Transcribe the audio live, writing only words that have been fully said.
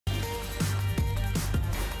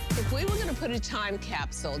If we were going to put a time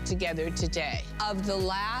capsule together today of the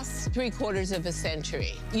last 3/4 of a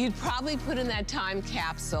century, you'd probably put in that time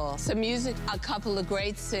capsule some music, a couple of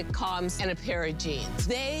great sitcoms, and a pair of jeans.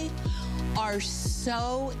 They are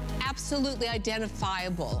so absolutely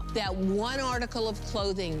identifiable that one article of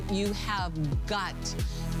clothing you have got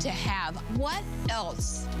to have. What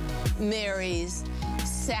else marries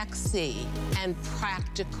sexy and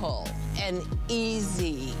practical and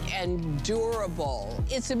easy and durable?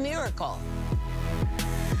 It's a miracle.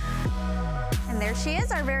 And there she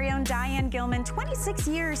is, our very own Diane Gilman, 26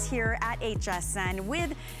 years here at HSN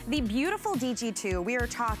with the beautiful DG2. We are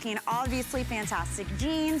talking obviously fantastic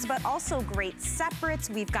jeans, but also great separates.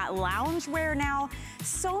 We've got loungewear now.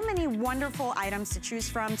 So many wonderful items to choose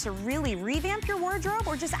from to really revamp your wardrobe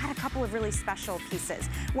or just add a couple of really special pieces.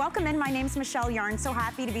 Welcome in, my name's Michelle Yarn. So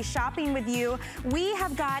happy to be shopping with you. We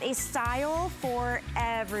have got a style for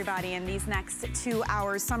everybody in these next 2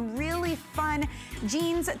 hours. Some really fun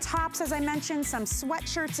jeans, tops, as I mentioned, some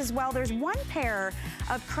sweatshirts as well. There's one pair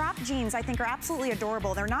of crop jeans I think are absolutely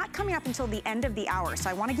adorable. They're not coming up until the end of the hour,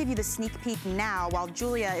 so I want to give you the sneak peek now while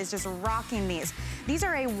Julia is just rocking these. These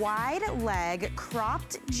are a wide leg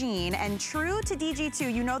cropped jean, and true to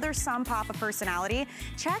DG2, you know there's some pop of personality.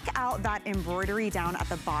 Check out that embroidery down at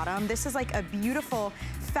the bottom. This is like a beautiful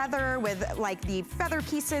feather with like the feather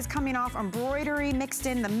pieces coming off, embroidery mixed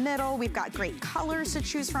in the middle. We've got great colors to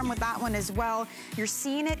choose from with that one as well. You're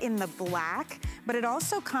seeing it in the black, but it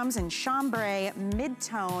also comes in chambray,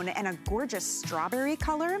 mid-tone, and a gorgeous strawberry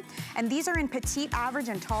color. And these are in petite, average,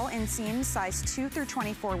 and tall inseams, size 2 through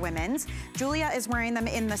 24 women's. Julia is wearing them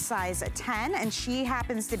in the size 10, and she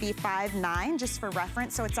happens to be 5'9", just for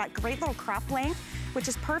reference. So it's that great little crop length, which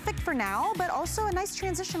is perfect for now, but also a nice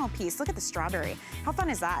transitional piece. Look at the strawberry. How fun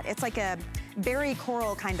is that? It's like a berry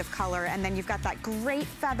coral kind of color, and then you've got that great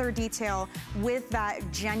feather detail with that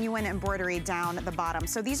genuine embroidery down at the bottom.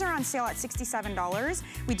 So these are on sale at $67.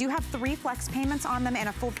 We do have 3 flex payments on them and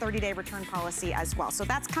a full 30-day return policy as well. So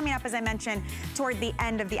that's coming up, as I mentioned, toward the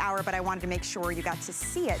end of the hour, but I wanted to make sure you got to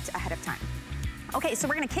see it ahead of time. Okay, so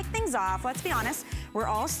we're gonna kick things off. Let's be honest, we're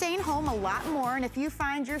all staying home a lot more, and if you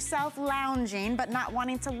find yourself lounging but not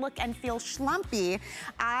wanting to look and feel schlumpy,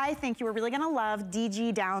 I think you are really gonna love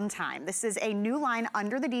DG Downtime. This is a new line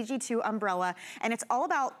under the DG2 umbrella, and it's all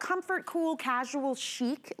about comfort, cool, casual,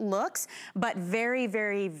 chic looks, but very,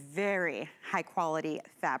 very, very high quality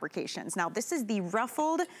fabrications. Now, this is the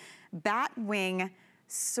ruffled bat wing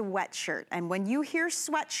sweatshirt. And when you hear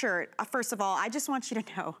sweatshirt, first of all, I just want you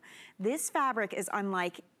to know, this fabric is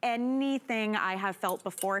unlike anything I have felt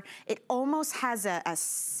before. It almost has a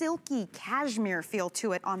silky cashmere feel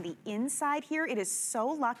to it on the inside here. It is so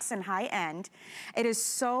luxe and high end. It is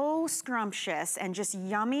so scrumptious and just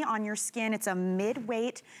yummy on your skin. It's a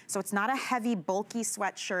mid-weight, so it's not a heavy, bulky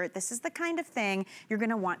sweatshirt. This is the kind of thing you're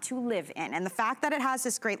gonna want to live in. And the fact that it has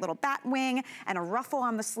this great little bat wing and a ruffle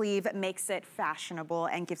on the sleeve makes it fashionable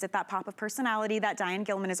and gives it that pop of personality that Diane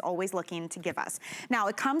Gilman is always looking to give us. Now,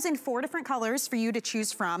 it comes in 4 different colors for you to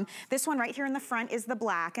choose from. This one right here in the front is the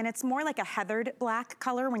black, and it's more like a heathered black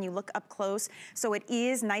color when you look up close. So it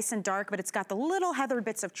is nice and dark, but it's got the little heathered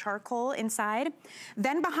bits of charcoal inside.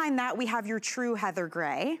 Then behind that, we have your true heather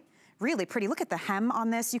gray. Really pretty. Look at the hem on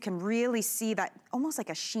this. You can really see that almost like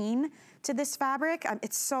a sheen to this fabric.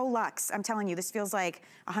 It's so luxe. I'm telling you, this feels like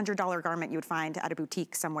a $100 garment you would find at a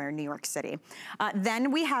boutique somewhere in New York City.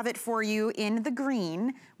 Then we have it for you in the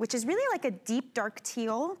green, which is really like a deep dark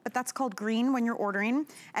teal, but that's called green when you're ordering.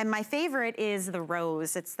 And my favorite is the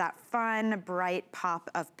rose. It's that fun, bright pop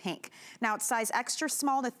of pink. Now it's size extra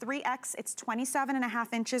small to 3X. It's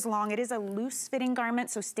 27.5 inches long. It is a loose fitting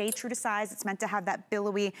garment, so stay true to size. It's meant to have that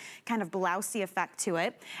billowy kind of blousey effect to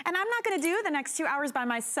it. And I'm not gonna do the next 2 hours by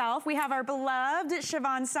myself. We have our beloved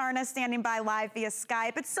Siobhan Sarna standing by live via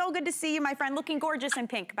Skype. It's so good to see you, my friend. Looking gorgeous in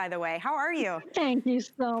pink, by the way. How are you? Thank you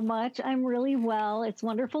so much. I'm really well. It's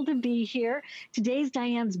wonderful to be here. Today's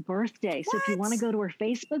Diane's birthday. So if you want to go to her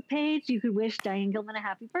Facebook page, you could wish Diane Gilman a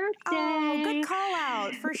happy birthday. Oh, good call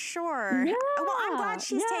out, for sure. Yeah, well, I'm glad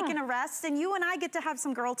she's taking a rest, and you and I get to have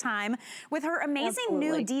some girl time with her amazing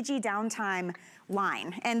new DG Downtime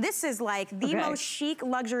line. And this is like the most chic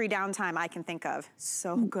luxury downtime I can think of.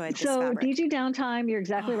 So good, this fabric. DG Downtime, you're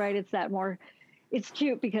exactly right. It's that more it's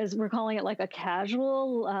cute because we're calling it like a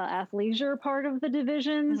casual athleisure part of the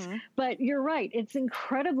divisions, but you're right. It's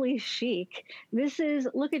incredibly chic. This is,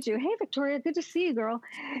 look at you. Hey, Victoria, good to see you, girl.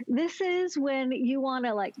 This is when you want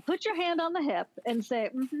to like put your hand on the hip and say,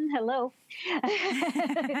 hello.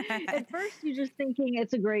 At first, you're just thinking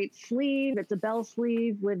it's a great sleeve. It's a bell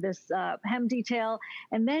sleeve with this hem detail.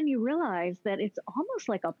 And then you realize that it's almost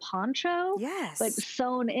like a poncho, but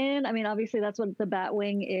sewn in. I mean, obviously that's what the bat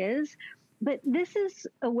wing is. But this is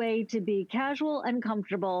a way to be casual and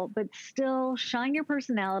comfortable, but still shine your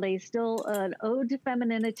personality, still an ode to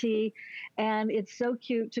femininity. And it's so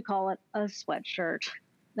cute to call it a sweatshirt.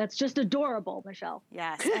 That's just adorable, Michelle.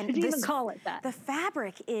 Yes. And to even call it that. The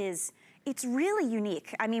fabric is, it's really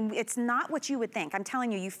unique. I mean, it's not what you would think. I'm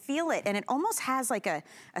telling you, you feel it, and it almost has like a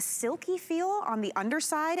silky feel on the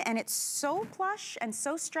underside, and it's so plush and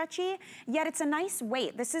so stretchy, yet it's a nice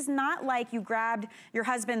weight. This is not like you grabbed your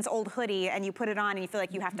husband's old hoodie and you put it on and you feel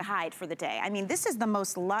like you have to hide for the day. I mean, this is the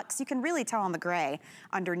most luxe. You can really tell on the gray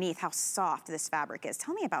underneath how soft this fabric is.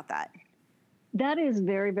 Tell me about that. That is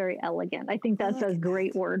very, very elegant. I think that's a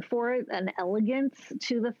great word for it, an elegance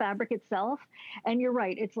to the fabric itself. And you're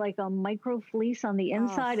right, it's like a micro fleece on the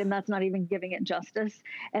inside, and that's not even giving it justice.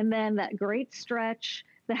 And then that great stretch.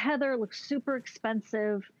 The heather looks super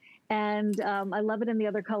expensive. And I love it in the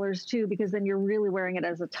other colors too, because then you're really wearing it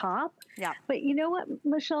as a top. Yeah. But you know what,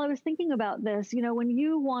 Michelle, I was thinking about this, you know, when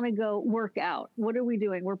you want to go work out, what are we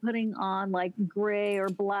doing? We're putting on like gray or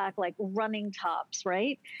black, like running tops,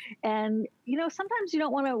 right? And, you know, sometimes you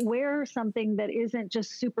don't want to wear something that isn't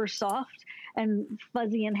just super soft and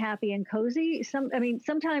fuzzy and happy and cozy.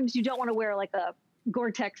 Sometimes you don't want to wear like a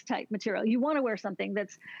Gore-Tex type material. You want to wear something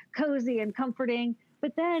that's cozy and comforting.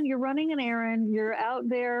 But then you're running an errand, you're out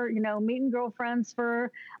there, you know, meeting girlfriends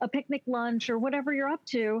for a picnic lunch or whatever you're up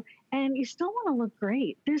to, and you still want to look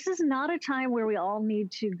great. This is not a time where we all need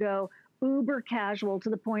to go uber casual to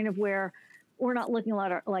the point of where we're not looking a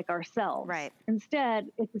lot like ourselves. Right. Instead,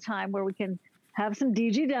 it's a time where we can have some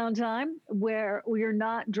DG downtime, where you're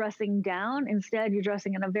not dressing down. Instead, you're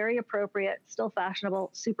dressing in a very appropriate, still fashionable,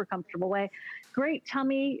 super comfortable way. Great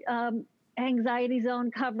tummy anxiety zone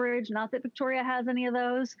coverage. Not that Victoria has any of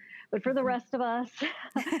those, but for the rest of us,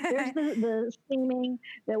 there's the seaming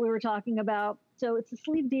that we were talking about. So it's a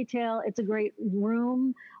sleeve detail. It's a great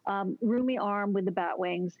roomy arm with the bat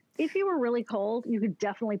wings. If you were really cold, you could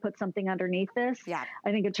definitely put something underneath this. Yeah.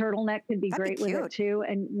 I think a turtleneck could be great with it too,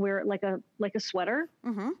 and wear it like a sweater.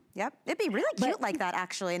 Yep. It'd be really cute like that,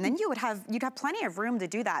 actually. And then you'd have plenty of room to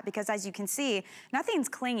do that, because as you can see, nothing's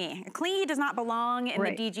clingy. Clingy does not belong in the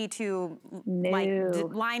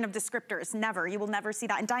DG2 line of descriptors. Never. You will never see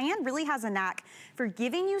that. And Diane really has a knack for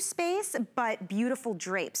giving you space, but beautiful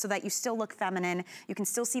drapes so that you still look feminine. You can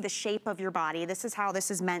still see the shape of your body. This is how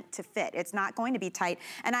this is meant to fit. It's not going to be tight.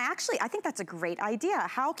 And I think that's a great idea.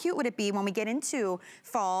 How cute would it be when we get into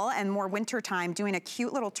fall and more winter time, doing a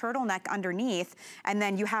cute little turtleneck underneath, and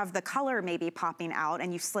then you have the color maybe popping out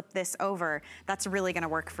and you slip this over. That's really gonna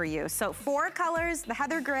work for you. So 4 colors, the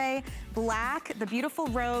heather gray, black, the beautiful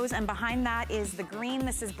rose, and behind that is the green.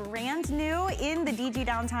 This is brand new in the DG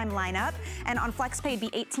Downtime lineup, and on FlexPay it'd be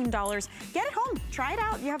 $18. Get it home, try it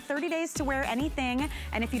out. You have 30 days to wear anything,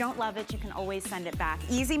 and if you don't love it, you can always send it back.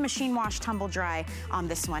 Easy machine wash, tumble dry on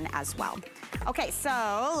this one as well. Okay,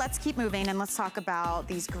 so let's keep moving and let's talk about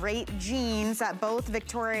these great jeans that both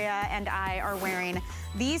Victoria and I are wearing.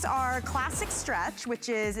 These are classic stretch, which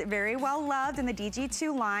is very well loved in the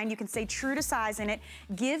DG2 line. You can stay true to size in it.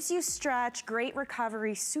 Gives you stretch, great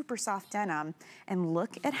recovery, super soft denim. And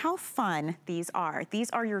look at how fun these are. These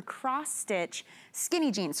are your cross-stitch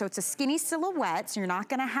skinny jeans. So it's a skinny silhouette, so you're not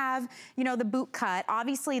gonna have, you know, the boot cut.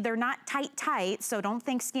 Obviously, they're not tight, so don't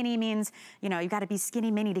think skinny means, you know, you gotta be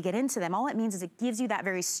skinny mini to get into them. All it means is it gives you that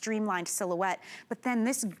very streamlined silhouette. But then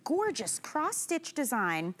this gorgeous cross-stitch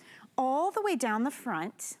design all the way down the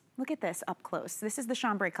front. Look at this up close. This is the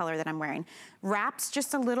chambray color that I'm wearing. Wraps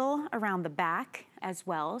just a little around the back as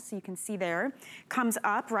well, so you can see there. Comes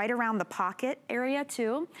up right around the pocket area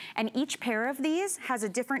too. And each pair of these has a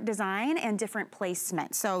different design and different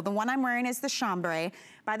placement. So the one I'm wearing is the chambray.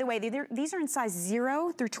 By the way, these are in size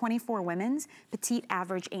 0 through 24 women's, petite,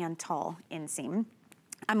 average, and tall inseam.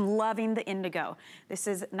 I'm loving the indigo. This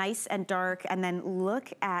is nice and dark, and then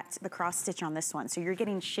look at the cross stitch on this one. So you're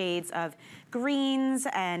getting shades of greens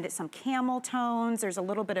and some camel tones. There's a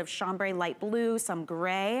little bit of chambray light blue, some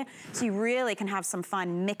gray. So you really can have some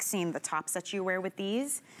fun mixing the tops that you wear with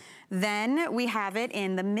these. Then we have it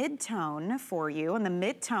in the mid-tone for you. In the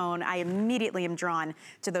mid-tone, I immediately am drawn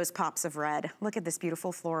to those pops of red. Look at this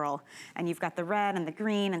beautiful floral. And you've got the red and the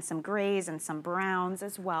green and some grays and some browns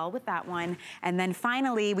as well with that one. And then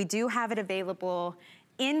finally, we do have it available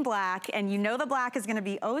in black, and you know the black is gonna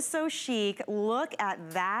be oh so chic. Look at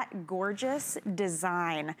that gorgeous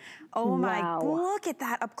design. Oh my, look at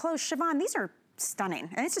that up close. Siobhan, these are stunning.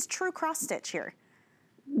 And it's just true cross stitch here.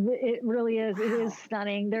 It really is. Wow. It is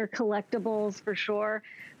stunning. They're collectibles for sure.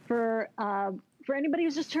 For anybody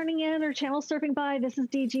who's just turning in or channel surfing by, this is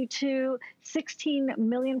DG2. 16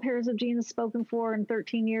 million pairs of jeans spoken for in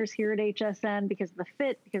 13 years here at HSN because of the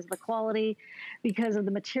fit, because of the quality, because of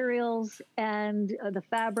the materials and the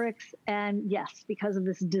fabrics, and yes, because of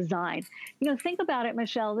this design. You know, think about it,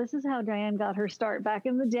 Michelle. This is how Diane got her start back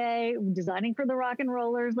in the day, designing for the rock and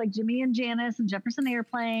rollers like Jimmy and Janice and Jefferson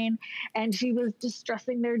Airplane, and she was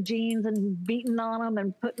distressing their jeans and beating on them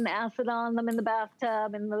and putting acid on them in the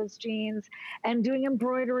bathtub in those jeans, and doing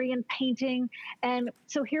embroidery and painting. And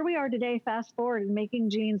so here we are today, fast forward, and making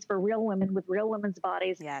jeans for real women with real women's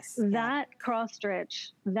bodies. Yes. That cross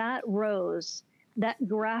stitch, that rose, that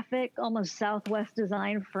graphic, almost Southwest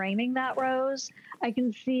design framing that rose. I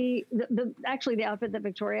can see actually the outfit that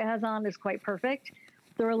Victoria has on is quite perfect.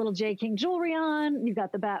 Throw a little J. King jewelry on. You've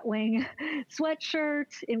got the Batwing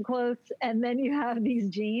sweatshirt in quotes. And then you have these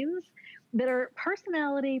jeans that are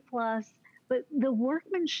personality plus, but the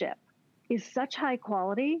workmanship is such high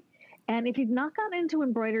quality. And if you've not gotten into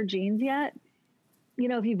embroidered jeans yet, you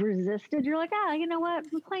know, if you've resisted, you're like, you know what,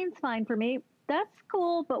 the plain's fine for me. That's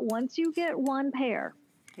cool. But once you get one pair,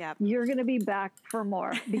 you're going to be back for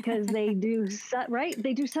more because they do,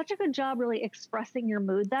 they do such a good job really expressing your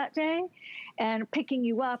mood that day and picking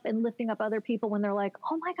you up and lifting up other people when they're like,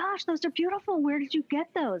 oh my gosh, those are beautiful. Where did you get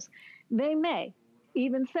those? They may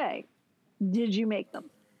even say, did you make them?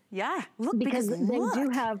 Yeah, look, because they do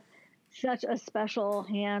have such a special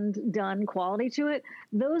hand-done quality to it.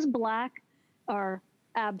 Those black are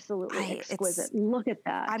absolutely exquisite. Look at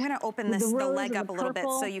that. I'm going to open the leg up a little bit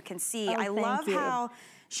so you can see. I love how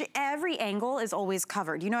every angle is always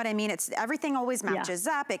covered. You know what I mean? Everything always matches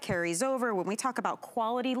up. It carries over. When we talk about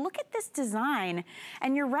quality, look at this design.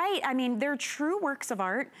 And you're right. I mean, they're true works of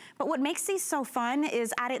art. But what makes these so fun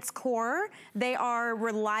is at its core, they are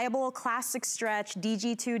reliable, classic stretch,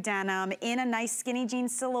 DG2 denim in a nice skinny jean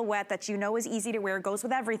silhouette that you know is easy to wear, goes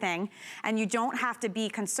with everything. And you don't have to be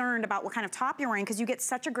concerned about what kind of top you're wearing because you get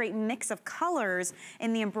such a great mix of colors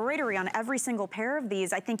in the embroidery on every single pair of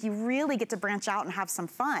these. I think you really get to branch out and have some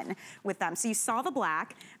fun with them. So you saw the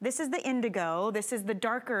black. This is the indigo. This is the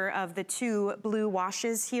darker of the two blue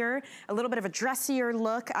washes here. A little bit of a dressier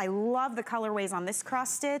look. I love the colorways on this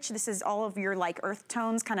cross stitch. This is all of your like earth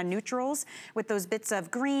tones, kind of neutrals with those bits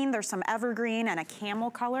of green. There's some evergreen and a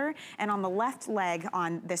camel color. And on the left leg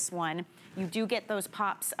on this one, you do get those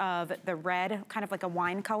pops of the red, kind of like a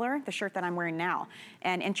wine color, the shirt that I'm wearing now.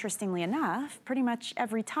 And interestingly enough, pretty much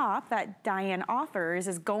every top that Diane offers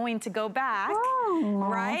is going to go back,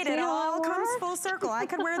 right? It all comes full circle. I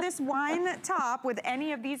could wear this wine top with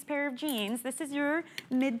any of these pair of jeans. This is your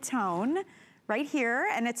mid-tone right here,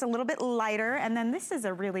 and it's a little bit lighter. And then this is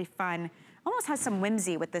a really fun, almost has some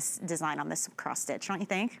whimsy with this design on this cross stitch, don't you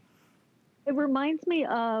think? It reminds me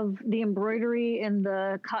of the embroidery in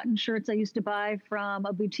the cotton shirts I used to buy from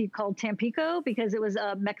a boutique called Tampico because it was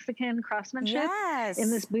a Mexican craftsmanship in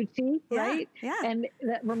this boutique, right? Yeah. And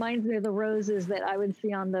that reminds me of the roses that I would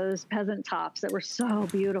see on those peasant tops that were so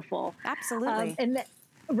beautiful. Absolutely.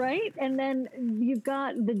 Right? And then you've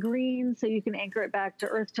got the green, so you can anchor it back to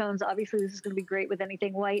earth tones. Obviously, this is going to be great with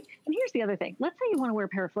anything white. And here's the other thing. Let's say you want to wear a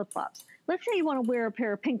pair of flip-flops. Let's say you want to wear a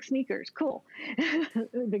pair of pink sneakers. Cool.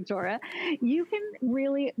 Victoria. You can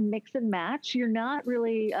really mix and match. You're not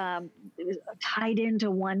really tied into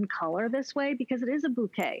one color this way because it is a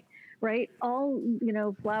bouquet. Right? All, you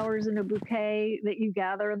know, flowers in a bouquet that you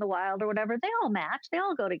gather in the wild or whatever, they all match. They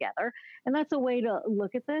all go together. And that's a way to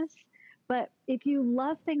look at this. But if you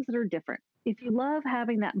love things that are different, if you love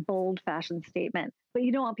having that bold fashion statement, but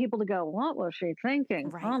you don't want people to go, what was she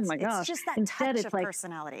thinking? Right. Oh my gosh. It's just that instead, touch of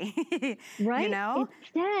personality. Right? You know?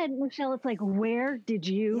 Instead, Michelle, it's like, where did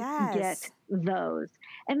you get those?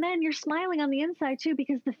 And then you're smiling on the inside too,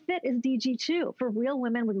 because the fit is DG2 for real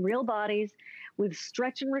women with real bodies, with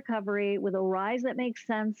stretch and recovery, with a rise that makes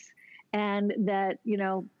sense. And that, you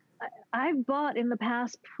know, I've bought in the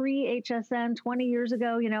past pre-HSN 20 years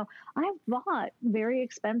ago, you know, I've bought very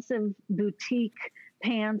expensive boutique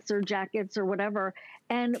pants or jackets or whatever.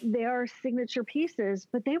 And they are signature pieces,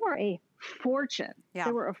 but they were a fortune. Yeah.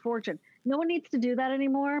 They were a fortune. No one needs to do that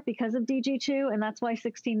anymore because of DG2, and that's why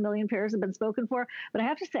 16 million pairs have been spoken for. But I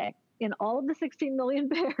have to say, in all of the 16 million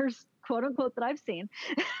pairs, quote unquote, that I've seen,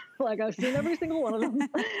 like I've seen every single one of them,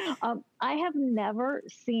 I have never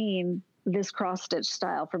seen this cross stitch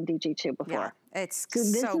style from DG2 before. Yeah. It's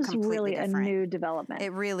this so is completely really different. a new development.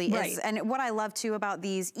 It really Right. is. And what I love too about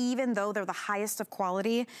these, even though they're the highest of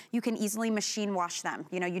quality, you can easily machine wash them.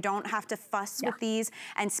 You know, you don't have to fuss with these.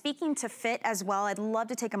 And speaking to fit as well, I'd love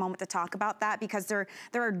to take a moment to talk about that, because there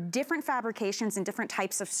are different fabrications and different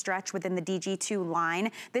types of stretch within the DG2 line.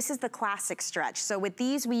 This is the classic stretch. So with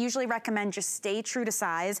these, we usually recommend just stay true to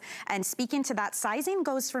size. And speaking to that, sizing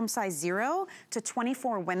goes from size 0 to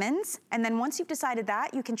 24 women's. And then once you've decided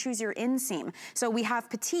that, you can choose your inseam. So we have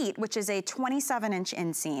petite, which is a 27-inch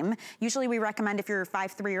inseam. Usually we recommend if you're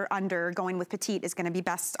 5'3" or under, going with petite is gonna be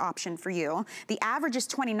best option for you. The average is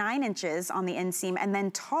 29 inches on the inseam, and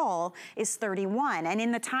then tall is 31. And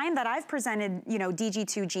in the time that I've presented, you know,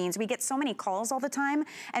 DG2 jeans, we get so many calls all the time.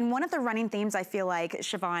 And one of the running themes, I feel like,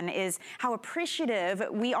 Siobhan, is how appreciative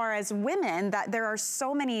we are as women that there are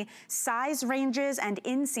so many size ranges and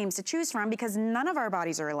inseams to choose from, because none of our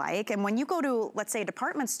bodies are alike. And when you go to, let's say, a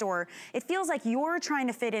department store, it feels like you're trying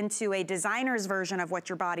to fit into a designer's version of what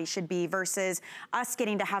your body should be versus us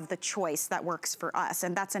getting to have the choice that works for us.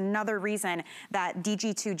 And that's another reason that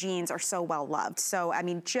DG2 jeans are so well loved. So, I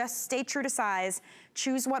mean, just stay true to size.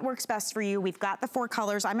 Choose what works best for you. We've got the 4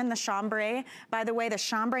 colors. I'm in the chambray. By the way, the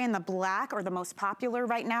chambray and the black are the most popular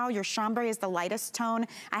right now. Your chambray is the lightest tone.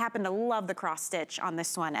 I happen to love the cross stitch on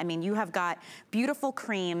this one. I mean, you have got beautiful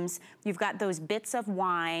creams. You've got those bits of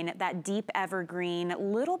wine, that deep evergreen,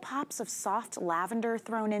 little pops of soft lavender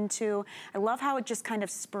thrown into. I love how it just kind of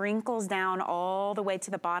sprinkles down all the way to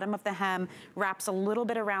the bottom of the hem, wraps a little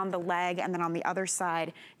bit around the leg, and then on the other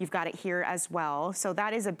side, you've got it here as well. So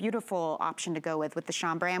that is a beautiful option to go with the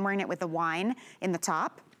chambray. I'm wearing it with the wine in the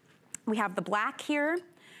top. We have the black here.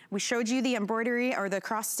 We showed you the embroidery or the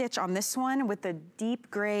cross stitch on this one with the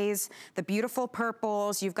deep grays, the beautiful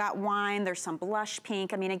purples. You've got wine, there's some blush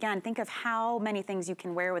pink. I mean, again, think of how many things you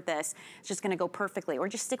can wear with this. It's just gonna go perfectly. Or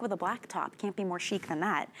just stick with a black top. Can't be more chic than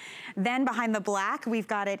that. Then behind the black, we've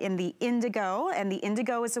got it in the indigo, and the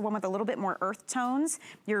indigo is the one with a little bit more earth tones.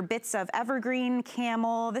 Your bits of evergreen,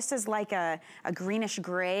 camel. This is like a greenish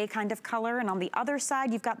gray kind of color. And on the other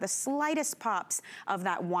side, you've got the slightest pops of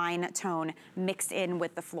that wine tone mixed in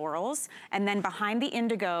with the florals. And then behind the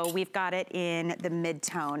indigo, we've got it in the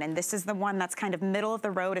mid-tone. And this is the one that's kind of middle of the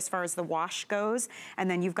road as far as the wash goes. And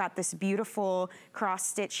then you've got this beautiful cross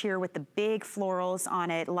stitch here with the big florals on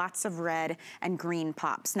it, lots of red and green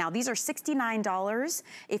pops. Now, these are $69.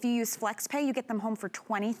 If you use FlexPay, you get them home for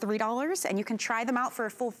 $23, and you can try them out for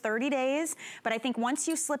a full 30 days. But I think once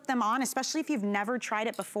you slip them on, especially if you've never tried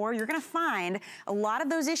it before, you're gonna find a lot of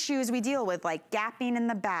those issues we deal with, like gapping in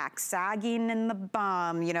the back, sagging in the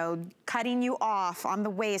bum, you know, cutting you off on the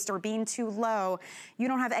waist or being too low. You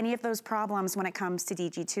don't have any of those problems when it comes to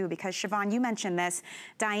DG2, because Siobhan, you mentioned this,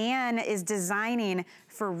 Diane is designing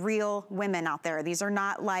for real women out there. These are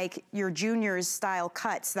not like your juniors style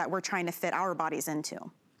cuts that we're trying to fit our bodies into.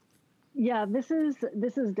 Yeah, this is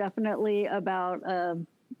definitely about a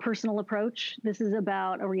personal approach. This is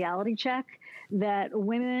about a reality check that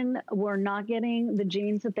women were not getting the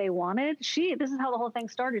jeans that they wanted. This is how the whole thing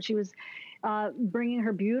started. She was bringing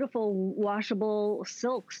her beautiful washable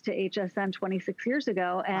silks to HSN 26 years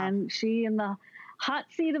ago. And she, in the hot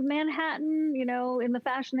seat of Manhattan, you know, in the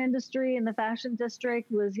fashion industry, in the fashion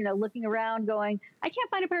district, was, you know, looking around going, I can't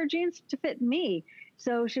find a pair of jeans to fit me.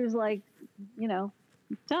 So she was like, you know,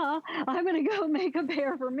 duh, I'm going to go make a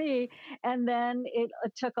pair for me. And then it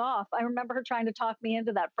took off. I remember her trying to talk me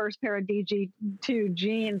into that first pair of DG2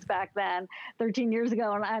 jeans back then, 13 years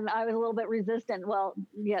ago. And I was a little bit resistant. Well,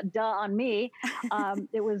 yeah, duh on me.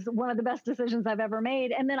 It was one of the best decisions I've ever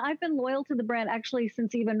made. And then I've been loyal to the brand actually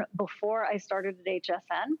since even before I started at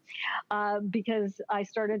HSN, because I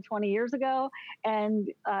started 20 years ago, and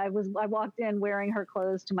I walked in wearing her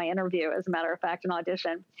clothes to my interview, as a matter of fact, an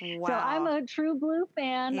audition. Wow. So I'm a true blue fan.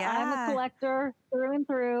 Yeah. I'm a collector through and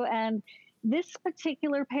through. And this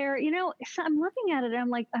particular pair, you know, so I'm looking at it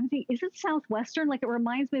and I'm thinking, is it Southwestern? Like, it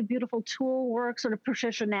reminds me of beautiful tool work, sort of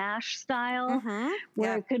Patricia Nash style,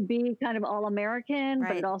 where it could be kind of all American,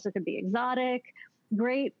 but it also could be exotic.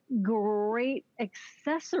 Great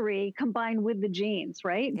accessory combined with the jeans,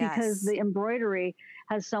 right? Yes. Because the embroidery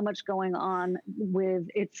has so much going on with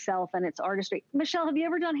itself and its artistry. Michelle, have you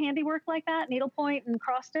ever done handiwork like that, needlepoint and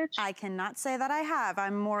cross stitch? I cannot say that I have.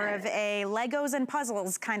 I'm more of a Legos and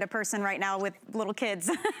puzzles kind of person right now with little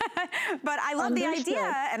kids. But I love the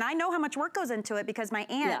idea, and I know how much work goes into it because my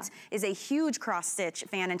aunt is a huge cross stitch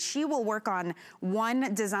fan, and she will work on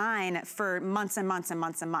one design for months and months and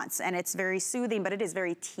months and months. And it's very soothing, but it is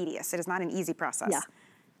very tedious. It is not an easy process. Yeah,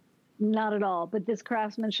 not at all. But this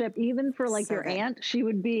craftsmanship, even for like your aunt, she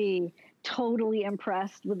would be totally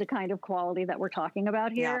impressed with the kind of quality that we're talking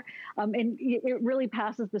about here. And it really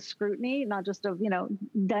passes the scrutiny, not just of, you know,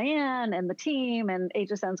 Diane and the team and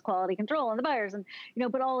HSN's quality control and the buyers and, you know,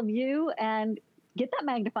 but all of you. And get that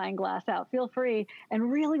magnifying glass out, feel free,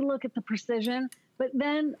 and really look at the precision. But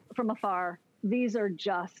then from afar, these are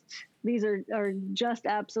just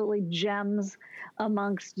absolutely gems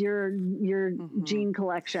amongst your jean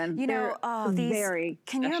collection. You know, these very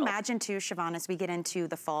can special. You imagine too, Siobhan, as we get into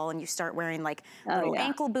the fall and you start wearing like little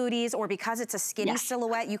ankle booties, or because it's a skinny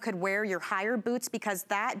silhouette, you could wear your higher boots, because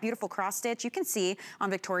that beautiful cross stitch you can see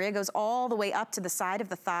on Victoria goes all the way up to the side of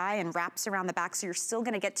the thigh and wraps around the back, so you're still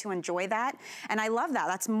gonna get to enjoy that. And I love that.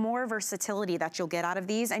 That's more versatility that you'll get out of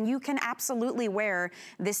these, and you can absolutely wear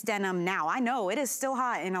this denim now. I know it is still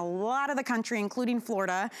hot in a lot of the country, including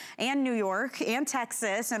Florida and New York and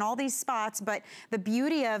Texas and all these spots, but the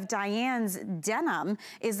beauty of Diane's denim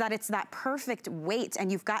is that it's that perfect weight,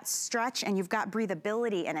 and you've got stretch and you've got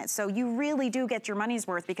breathability in it. So you really do get your money's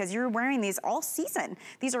worth because you're wearing these all season.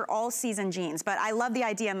 These are all season jeans, but I love the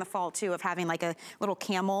idea in the fall too of having like a little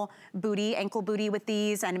camel booty, ankle booty with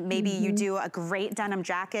these, and maybe you do a great denim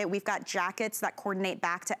jacket. We've got jackets that coordinate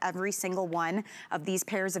back to every single one of these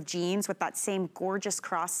pairs of jeans with that same gorgeous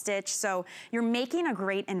cross stitch. So you're making a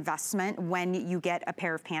great investment when you get a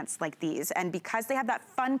pair of pants like these. And because they have that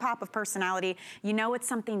fun pop of personality, you know it's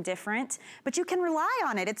something different, but you can rely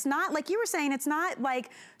on it. It's not, like you were saying, it's not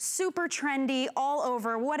like super trendy all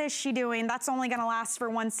over. What is she doing? That's only gonna last for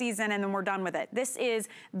one season and then we're done with it. This is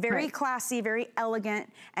very classy, very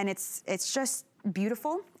elegant, and it's just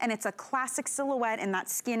beautiful, and it's a classic silhouette in that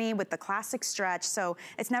skinny with the classic stretch, so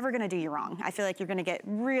it's never gonna do you wrong. I feel like you're gonna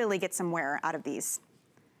really get some wear out of these.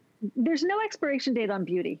 There's no expiration date on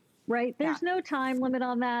beauty, right? There's no time limit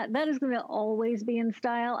on that. That is going to always be in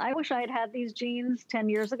style. I wish I had had these jeans 10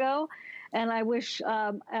 years ago, and I wish,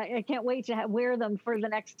 I can't wait to wear them for the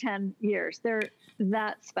next 10 years. They're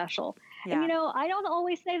that special. And you know, I don't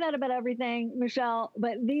always say that about everything, Michelle,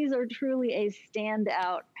 but these are truly a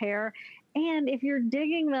standout pair. And if you're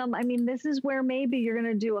digging them, I mean, this is where maybe you're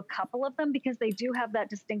going to do a couple of them because they do have that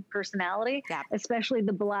distinct personality, especially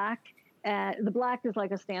the black. The black is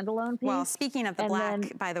like a standalone piece. Well, speaking of the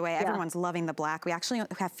black, by the way, everyone's loving the black. We actually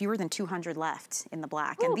have fewer than 200 left in the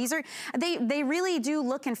black. And these are, they really do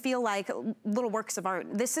look and feel like little works of art.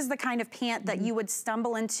 This is the kind of pant that you would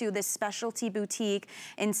stumble into this specialty boutique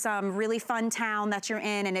in some really fun town that you're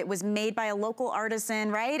in, and it was made by a local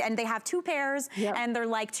artisan, right? And they have two pairs and they're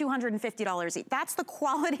like $250 each. That's the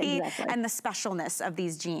quality and the specialness of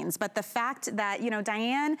these jeans. But the fact that, you know,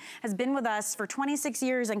 Diane has been with us for 26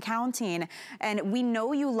 years and counting, and we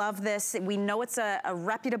know you love this. We know it's a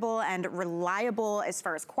reputable and reliable as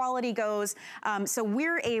far as quality goes. So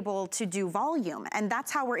we're able to do volume, and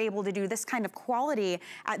that's how we're able to do this kind of quality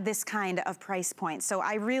at this kind of price point. So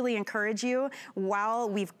I really encourage you, while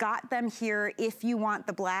we've got them here, if you want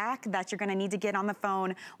the black, that you're gonna need to get on the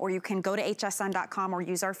phone, or you can go to hsn.com or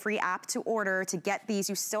use our free app to order to get these.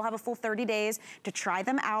 You still have a full 30 days to try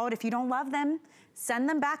them out. If you don't love them, send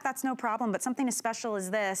them back, that's no problem, but something as special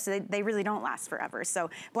as this, they really don't last forever. So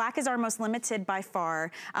black is our most limited by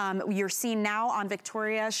far. You're seeing now on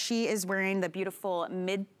Victoria, she is wearing the beautiful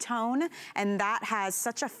mid-tone, and that has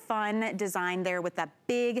such a fun design there with that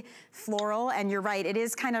big floral, and you're right, it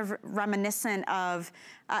is kind of reminiscent of,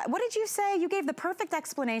 what did you say? You gave the perfect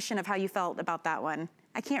explanation of how you felt about that one.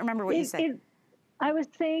 I can't remember what you said. I was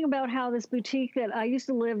saying about how this boutique that I used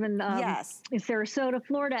to live in Sarasota,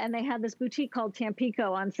 Florida, and they had this boutique called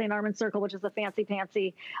Tampico on St. Armand Circle, which is a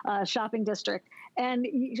fancy shopping district. And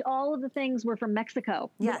all of the things were from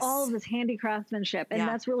Mexico. All of this handy craftsmanship. And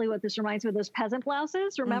that's really what this reminds me of, those peasant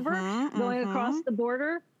blouses, remember? Going across the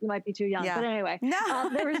border. You might be too young, but anyway.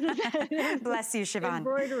 No. There was this bless you, Siobhan.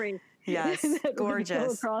 Embroidery. Yes,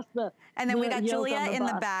 gorgeous. And then we got Julia in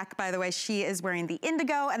the back, by the way. She is wearing the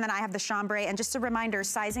indigo, and then I have the chambray. And just a reminder,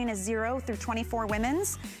 sizing is 0 through 24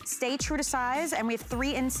 women's. Stay true to size, and we have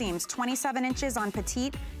 3 inseams, 27 inches on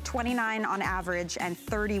petite, $29 on average and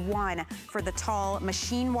 $31 for the tall.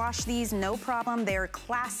 Machine wash these, no problem. They're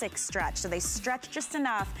classic stretch, so they stretch just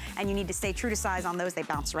enough, and you need to stay true to size on those. They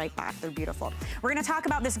bounce right back. They're beautiful. We're gonna talk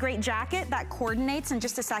about this great jacket that coordinates in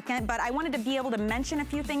just a second, but I wanted to be able to mention a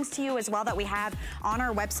few things to you as well that we have on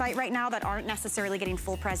our website right now that aren't necessarily getting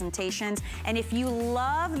full presentations. And if you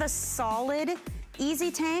love the solid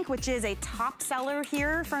Easy Tank, which is a top seller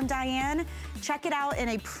here from Diane, check it out in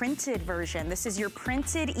a printed version. This is your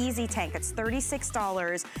printed Easy Tank. It's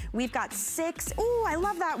 $36. We've got 6, ooh, I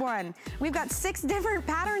love that one. We've got 6 different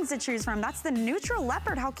patterns to choose from. That's the neutral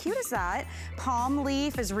leopard. How cute is that? Palm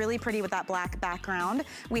leaf is really pretty with that black background.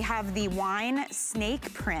 We have the wine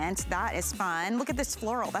snake print. That is fun. Look at this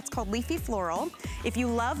floral. That's called leafy floral. If you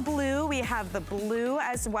love blue, we have the blue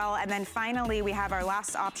as well. And then finally, we have our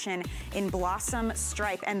last option in blossom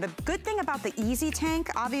stripe. And the good thing about the Easy Tank,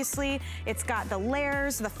 obviously, it's got the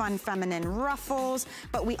layers, the fun feminine ruffles,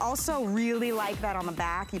 but we also really like that on the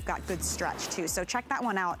back. You've got good stretch too. So check that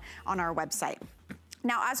one out on our website.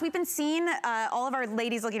 Now, as we've been seeing, all of our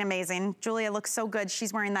ladies looking amazing. Julia looks so good.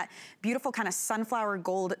 She's wearing that beautiful kind of sunflower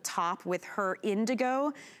gold top with her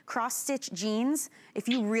indigo cross-stitch jeans. If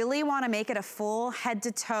you really want to make it a full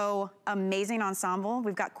head-to-toe amazing ensemble,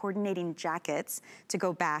 we've got coordinating jackets to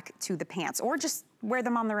go back to the pants, or just wear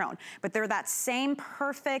them on their own. But they're that same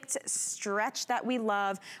perfect stretch that we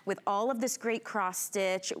love with all of this great cross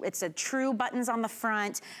stitch. It's a true buttons on the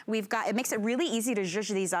front. We've got, it makes it really easy to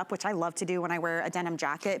zhuzh these up, which I love to do when I wear a denim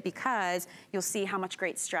jacket, because you'll see how much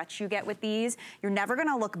great stretch you get with these. You're never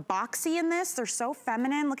gonna look boxy in this. They're so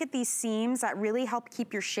feminine. Look at these seams that really help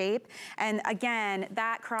keep your shape. And again,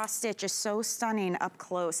 that cross stitch is so stunning up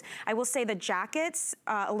close. I will say the jacket's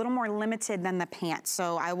a little more limited than the pants,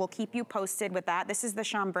 so I will keep you posted with that. This is the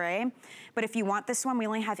chambray, but if you want this one, we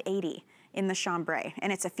only have 80 in the chambray,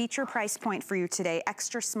 and it's a feature price point for you today,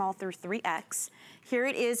 extra small through 3X. Here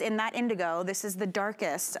it is in that indigo. This is the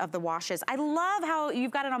darkest of the washes. I love how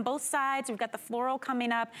you've got it on both sides. You've got the floral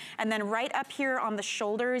coming up, and then right up here on the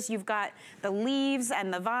shoulders, you've got the leaves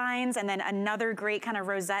and the vines, and then another great kind of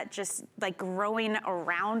rosette just like growing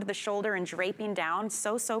around the shoulder and draping down.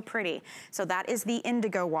 So, so pretty. So that is the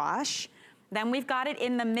indigo wash. Then we've got it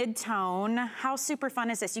in the mid-tone. How super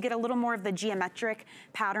fun is this? You get a little more of the geometric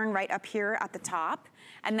pattern right up here at the top.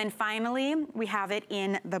 And then finally, we have it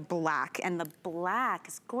in the black. And the black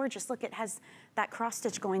is gorgeous. Look, it has that cross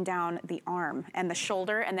stitch going down the arm and the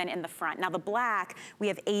shoulder and then in the front. Now the black, we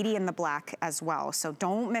have 80 in the black as well. So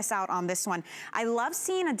don't miss out on this one. I love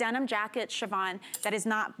seeing a denim jacket, Siobhan, that is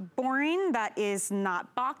not boring, that is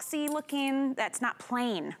not boxy looking, that's not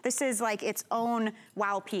plain. This is like its own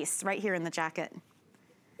wow piece right here in the jacket.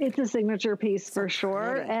 It's a signature piece for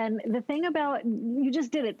sure. And the thing about, you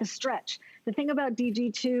just did it, the stretch. The thing about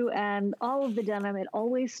DG2 and all of the denim, it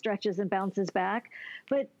always stretches and bounces back.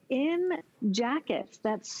 But in jackets,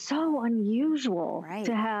 that's so unusual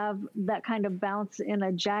to have that kind of bounce in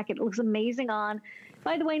a jacket. It looks amazing on.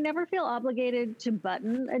 By the way, never feel obligated to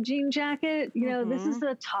button a jean jacket. You know, this is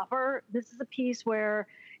a topper. This is a piece where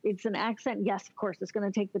it's an accent. Yes, of course, it's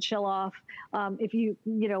going to take the chill off. If you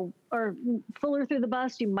know, are fuller through the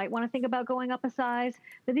bust, you might want to think about going up a size.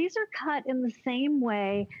 But these are cut in the same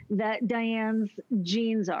way that Diane's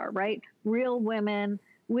jeans are, right? Real women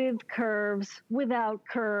with curves, without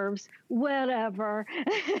curves, whatever.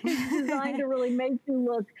 It's designed to really make you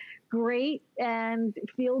look great and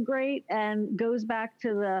feel great, and goes back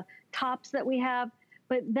to the tops that we have.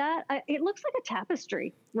 But that, it looks like a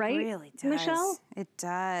tapestry, right? It really does. Michelle? It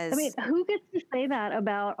does. I mean, who gets to say that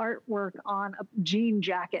about artwork on a jean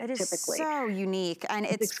jacket typically? It is so unique, and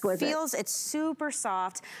it feels, it's super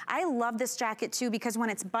soft. I love this jacket too, because when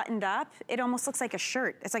it's buttoned up, it almost looks like a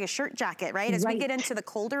shirt. It's like a shirt jacket, right? As we get into the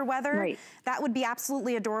colder weather, that would be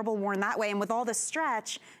absolutely adorable worn that way. And with all the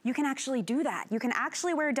stretch, you can actually do that. You can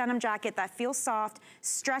actually wear a denim jacket that feels soft,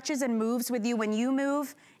 stretches and moves with you. When you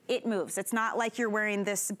move, it moves. It's not like you're wearing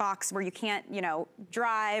this box where you can't, you know,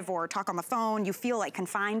 drive or talk on the phone. You feel like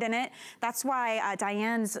confined in it. That's why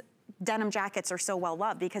Diane's denim jackets are so well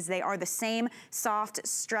loved, because they are the same soft,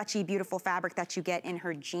 stretchy, beautiful fabric that you get in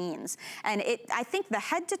her jeans. And I think the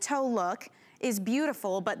head to toe look is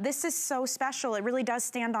beautiful, but this is so special. It really does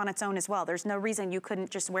stand on its own as well. There's no reason you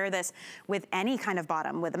couldn't just wear this with any kind of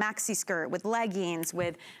bottom, with a maxi skirt, with leggings,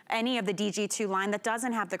 with any of the DG2 line that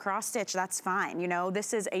doesn't have the cross stitch. That's fine. You know,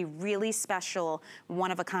 this is a really special,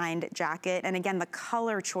 one-of-a-kind jacket. And again, the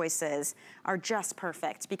color choices are just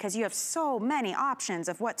perfect, because you have so many options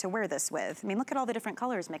of what to wear this with. I mean, look at all the different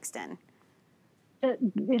colors mixed in.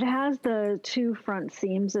 It has the 2 front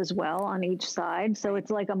seams as well on each side. So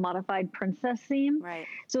it's like a modified princess seam. Right.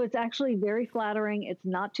 So it's actually very flattering. It's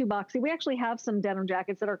not too boxy. We actually have some denim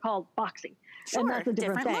jackets that are called boxy. Sure, and that's a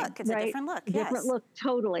different thing, look. It's right? a different look, Different look,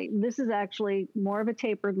 totally. This is actually more of a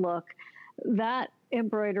tapered look. That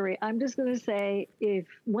embroidery, I'm just going to say,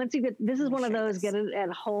 once you get, this is one of those, get it at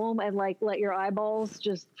home and like let your eyeballs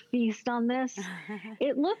just feast on this.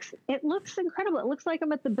 It looks incredible. It looks like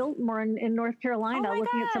I'm at the Biltmore in North Carolina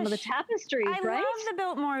looking at some of the tapestries, right? I love the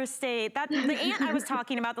Biltmore estate. The aunt I was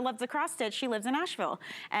talking about that loves the cross stitch, she lives in Asheville.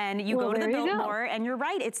 And you go to the Biltmore and you're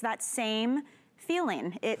right, it's that same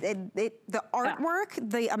feeling. The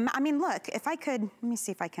artwork, I mean, look, if I could, let me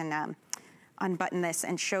see if I can unbutton this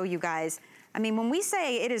and show you guys. I mean, when we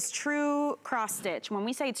say it is true cross stitch, when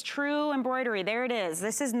we say it's true embroidery, there it is.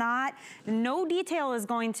 This is not, no detail is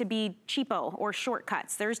going to be cheapo or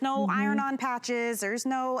shortcuts. There's no iron-on patches, there's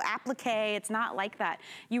no applique, it's not like that.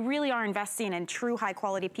 You really are investing in true high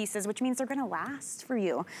quality pieces, which means they're gonna last for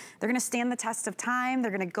you. They're gonna stand the test of time,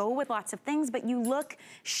 they're gonna go with lots of things, but you look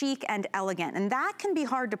chic and elegant. And that can be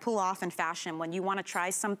hard to pull off in fashion when you wanna try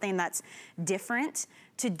something that's different,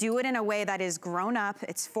 to do it in a way that is grown up.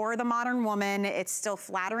 It's for the modern woman. It's still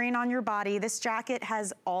flattering on your body. This jacket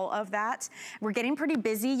has all of that. We're getting pretty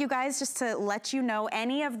busy, you guys, just to let you know,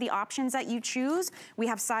 any of the options that you choose, we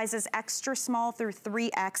have sizes extra small through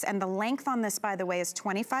 3X, and the length on this, by the way, is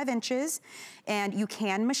 25 inches, and you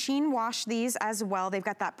can machine wash these as well. They've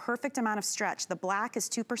got that perfect amount of stretch. The black is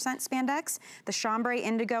 2% spandex. The chambray,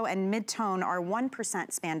 indigo, and mid-tone are 1%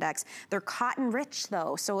 spandex. They're cotton rich,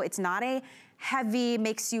 though, so it's not a heavy,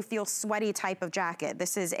 makes you feel sweaty type of jacket.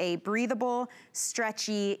 This is a breathable,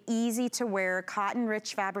 stretchy, easy to wear, cotton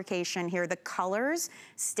rich fabrication here. The colors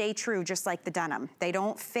stay true just like the denim. They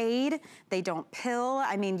don't fade, they don't pill.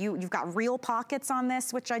 I mean, you've got real pockets on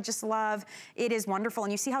this, which I just love. It is wonderful.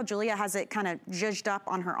 And you see how Julia has it kind of zhuzhed up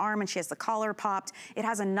on her arm and she has the collar popped. It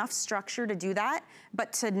has enough structure to do that,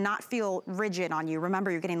 but to not feel rigid on you.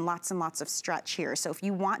 Remember, you're getting lots and lots of stretch here. So if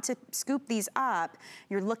you want to scoop these up,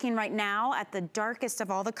 you're looking right now at the darkest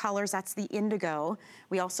of all the colors. That's the indigo.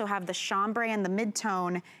 We also have the chambray and the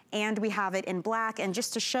mid-tone, and we have it in black. And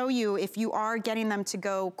just to show you, if you are getting them to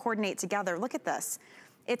go coordinate together, look at this.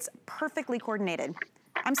 It's perfectly coordinated.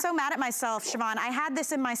 I'm so mad at myself, Siobhan. I had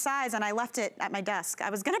this in my size and I left it at my desk. I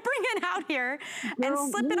was gonna bring it out here and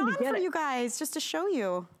slip it on for you guys just to show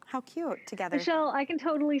you how cute together. Michelle, I can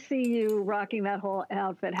totally see you rocking that whole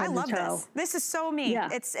outfit head to toe. I love this. This is so me. Yeah.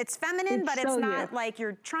 It's feminine, but it's not like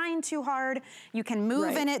you're trying too hard. You can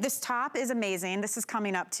move in it. This top is amazing. This is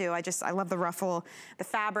coming up too. I love the ruffle, the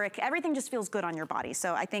fabric. Everything just feels good on your body.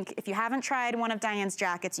 So I think if you haven't tried one of Diane's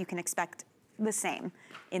jackets, you can expect the same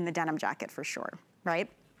in the denim jacket for sure, right?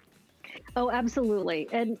 Oh, absolutely.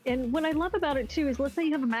 And what I love about it too is, let's say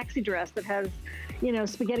you have a maxi dress that has, you know,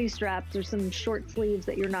 spaghetti straps or some short sleeves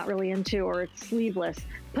that you're not really into, or it's sleeveless.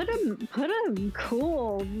 Put a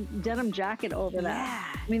cool denim jacket over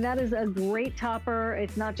that. I mean, that is a great topper.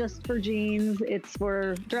 It's not just for jeans, it's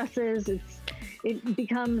for dresses. It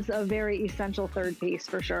becomes a very essential third piece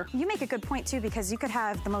for sure. You make a good point too, because you could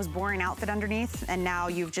have the most boring outfit underneath and now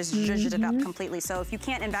you've just zhuzhed it up completely. So if you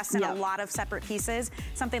can't invest in a lot of separate pieces,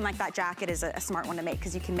 something like that jacket is a smart one to make,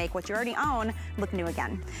 because you can make what you already own look new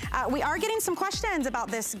again. We are getting some questions about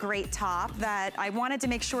this great top that I wanted to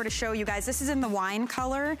make sure to show you guys. This is in the wine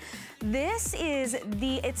color. This is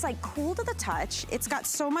it's like cool to the touch. It's got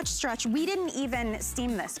so much stretch. We didn't even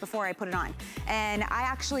steam this before I put it on. And I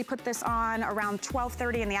actually put this on around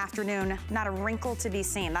 12:30 in the afternoon, not a wrinkle to be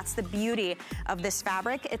seen. That's the beauty of this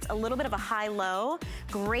fabric. It's a little bit of a high-low.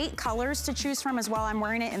 Great colors to choose from as well. I'm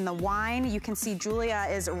wearing it in the wine. You can see Julia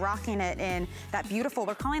is rocking it in that beautiful,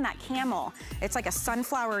 they're calling that camel. It's like a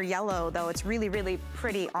sunflower yellow though. It's really, really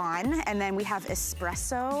pretty on. And then we have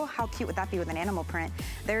espresso. How cute would that be with an animal print?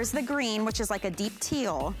 There's the green, which is like a deep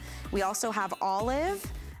teal. We also have olive.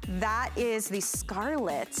 That is the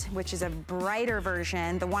scarlet, which is a brighter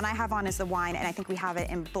version. The one I have on is the wine, and I think we have it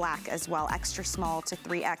in black as well, extra small to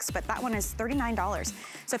 3X, but that one is $39.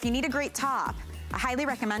 So if you need a great top, I highly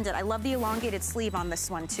recommend it. I love the elongated sleeve on this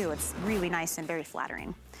one too. It's really nice and very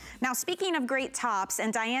flattering. Now, speaking of great tops,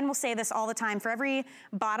 and Diane will say this all the time, for every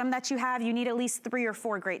bottom that you have, you need at least 3 or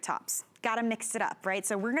 4 great tops. Gotta mix it up, right?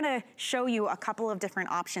 So we're gonna show you a couple of different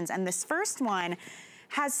options, and this first one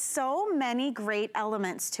has so many great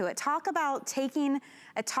elements to it. Talk about taking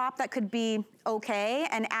a top that could be okay,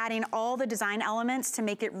 and adding all the design elements to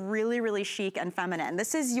make it really, really chic and feminine.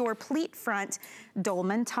 This is your pleat front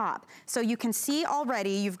dolman top. So you can see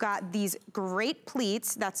already you've got these great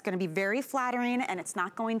pleats that's gonna be very flattering, and it's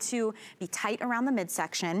not going to be tight around the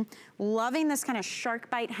midsection. Loving this kind of shark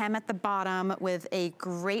bite hem at the bottom with a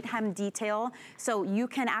great hem detail. So you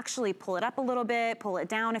can actually pull it up a little bit, pull it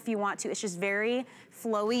down if you want to. It's just very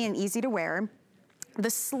flowy and easy to wear. The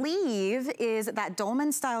sleeve is that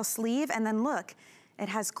dolman style sleeve, and then look, it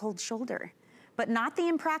has cold shoulder, but not the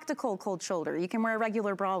impractical cold shoulder. You can wear a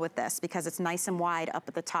regular bra with this because it's nice and wide up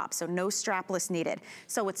at the top, so no strapless needed.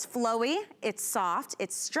 So it's flowy, it's soft,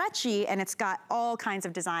 it's stretchy, and it's got all kinds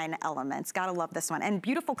of design elements. Gotta love this one. And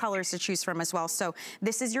beautiful colors to choose from as well. So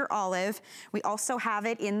this is your olive. We also have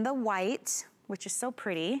it in the white, which is so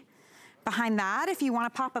pretty. Behind that, if you want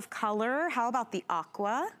a pop of color, how about the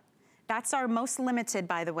aqua? That's our most limited,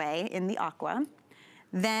 by the way, in the aqua.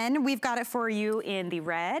 Then we've got it for you in the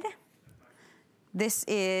red. This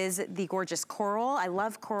is the gorgeous coral. I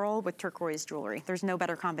love coral with turquoise jewelry. There's no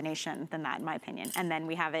better combination than that, in my opinion. And then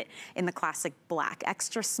we have it in the classic black,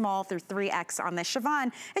 extra small through 3X on the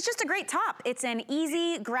chiffon. It's just a great top. It's an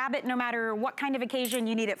easy, grab it no matter what kind of occasion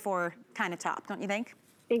you need it for kind of top, don't you think?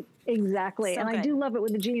 Exactly. So and good. I do love it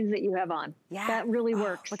with the jeans that you have on. Yeah. That really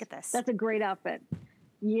works. Look at this. That's a great outfit.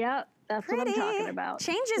 Yep. That's Pretty. what I'm talking about.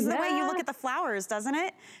 Changes the way you look at the flowers, doesn't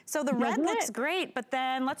it? So the red looks great, but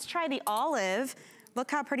then let's try the olive.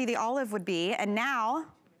 Look how pretty the olive would be. And now,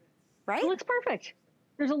 right? It looks perfect.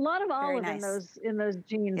 There's a lot of olive in those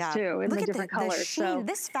jeans too, in the different colors. The sheen.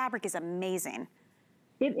 This fabric is amazing.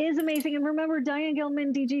 It is amazing. And remember, Diane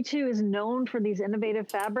Gilman DG2 is known for these innovative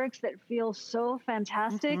fabrics that feel so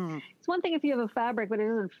fantastic. It's one thing if you have a fabric, but it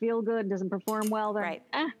doesn't feel good, doesn't perform well, then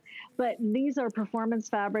but these are performance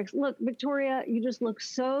fabrics. Look, Victoria, you just look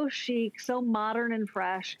so chic, so modern and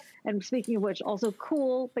fresh. And speaking of which, also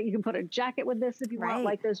cool, but you can put a jacket with this if you want,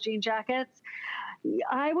 like those jean jackets.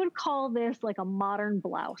 I would call this like a modern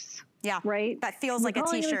blouse. Yeah. Right? That feels like a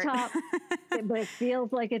t-shirt. But it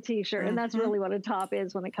feels like a t-shirt. And that's really what a top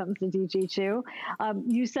is when it comes to DG2.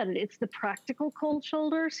 You said it, it's the practical cold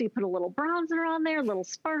shoulder. So you put a little bronzer on there, a little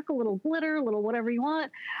sparkle, a little glitter, a little whatever you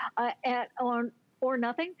want, or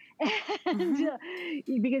nothing, and,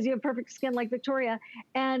 because you have perfect skin like Victoria.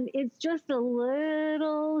 And it's just a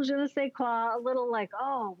little je ne sais quoi, a little like,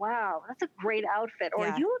 oh, wow, that's a great outfit. Or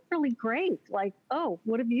you look really great. Like, oh,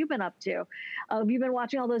 what have you been up to? Have you been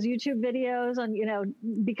watching all those YouTube videos on, you know,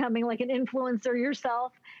 becoming like an influencer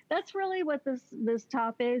yourself? That's really what this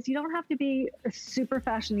top is. You don't have to be a super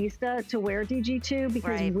fashionista to wear DG2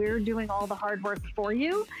 because we're doing all the hard work for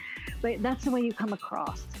you. But that's the way you come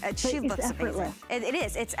across. She looks amazing. It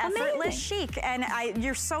is. It's effortless chic. And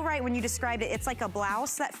you're so right when you described it. It's like a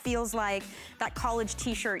blouse that feels like that college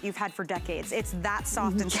t-shirt you've had for decades. It's that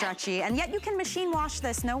soft and stretchy. And yet you can machine wash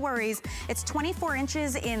this, no worries. It's 24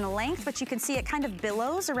 inches in length, but you can see it kind of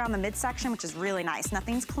billows around the midsection, which is really nice.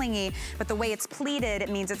 Nothing's clingy, but the way it's pleated, it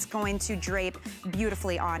means it's going to drape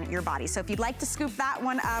beautifully on your body. So if you'd like to scoop that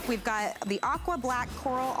one up, we've got the aqua black,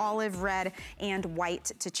 coral, olive, red, and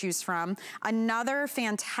white to choose from. Another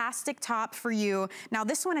fantastic top for you. Now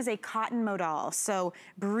this one is a cotton modal, so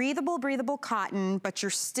breathable cotton, but you're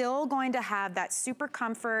still going to have that super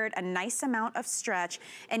comfort, a nice amount of stretch,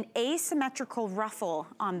 an asymmetrical ruffle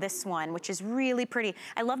on this one, which is really pretty.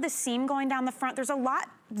 I love the seam going down the front. There's a lot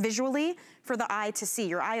visually for the eye to see.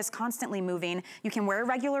 Your eye is constantly moving. You can wear a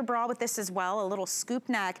regular bra with this as well, a little scoop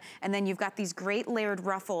neck, and then you've got these great layered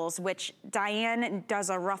ruffles, which Diane does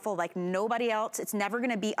a ruffle like nobody else. It's never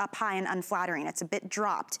gonna be up high and unflattering. It's a bit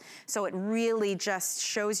dropped. So it really just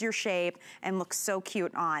shows your shape and looks so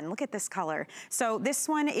cute on. Look at this color. So this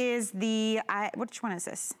one is the, which one is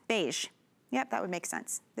this? Beige. Yep, that would make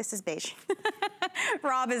sense. This is beige.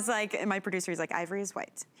 Rob is like, my producer is like, ivory is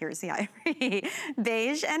white. Here's the ivory.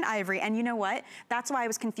 Beige and ivory. And you know what? That's why I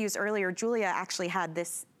was confused earlier. Julia actually had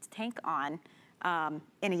this tank on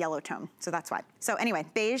in a yellow tone. So that's why. So anyway,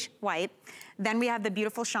 beige, white. Then we have the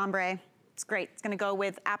beautiful chambray. It's great. It's gonna go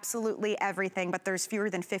with absolutely everything, but there's fewer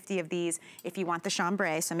than 50 of these if you want the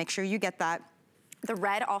chambray. So make sure you get that. The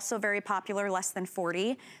red, also very popular, less than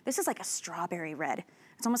 40. This is like a strawberry red.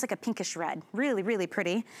 It's almost like a pinkish red. Really, really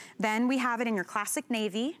pretty. Then we have it in your classic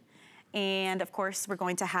navy. And of course, we're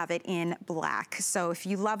going to have it in black. So if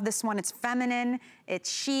you love this one, it's feminine,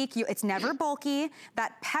 it's chic, it's never bulky.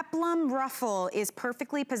 That peplum ruffle is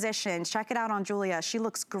perfectly positioned. Check it out on Julia, she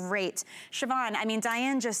looks great. Siobhan, I mean,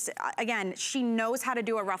 Diane just, again, she knows how to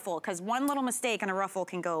do a ruffle, because one little mistake and a ruffle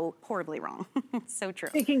can go horribly wrong. So true.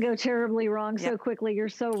 It can go terribly wrong so quickly, you're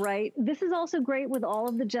so right. This is also great with all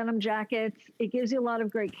of the denim jackets. It gives you a lot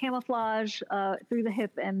of great camouflage through the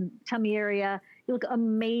hip and tummy area. You look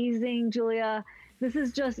amazing, Julia. This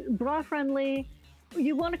is just bra friendly.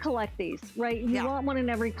 You want to collect these, right? You want one in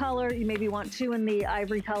every color. You maybe want two in the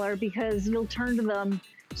ivory color, because you'll turn to them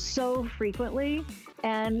so frequently.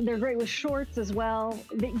 And they're great with shorts as well.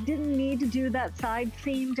 They didn't need to do that side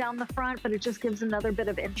seam down the front, but it just gives another bit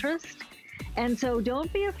of interest. And so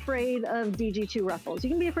don't be afraid of DG2 ruffles. You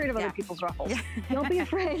can be afraid of other people's ruffles. Don't be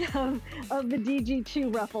afraid of the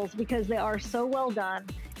DG2 ruffles, because they are so well done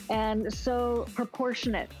and so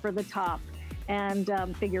proportionate for the top, and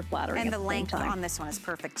figure flattering. And the length on this one is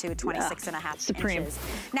perfect too, 26.5 inches.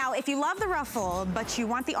 Now, if you love the ruffle, but you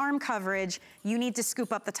want the arm coverage, you need to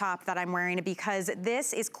scoop up the top that I'm wearing, because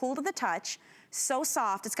this is cool to the touch, so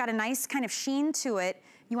soft. It's got a nice kind of sheen to it.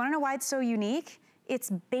 You wanna know why it's so unique? It's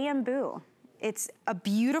bamboo. It's a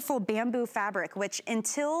beautiful bamboo fabric, which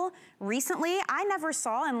until recently, I never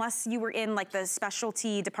saw unless you were in like the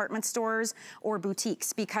specialty department stores or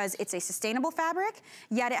boutiques, because it's a sustainable fabric,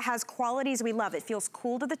 yet it has qualities we love. It feels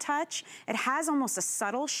cool to the touch. It has almost a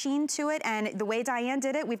subtle sheen to it, and the way Diane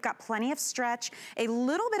did it, we've got plenty of stretch, a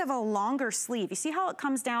little bit of a longer sleeve. You see how it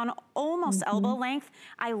comes down almost elbow length?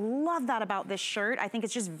 I love that about this shirt. I think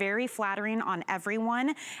it's just very flattering on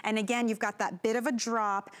everyone. And again, you've got that bit of a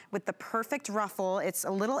drop with the perfect ruffle. It's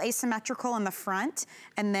a little asymmetrical in the front,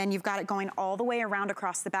 and then you've got it going all the way around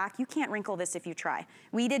across the back. You can't wrinkle this if you try.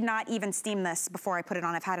 We did not even steam this before I put it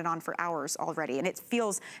on. I've had it on for hours already, and it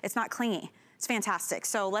feels, it's not clingy. It's fantastic.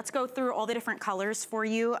 So let's go through all the different colors for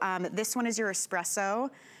you. This one is your espresso.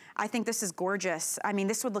 I think this is gorgeous. I mean,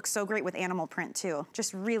 this would look so great with animal print too.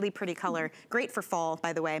 Just really pretty color. Great for fall,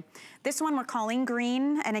 by the way. This one we're calling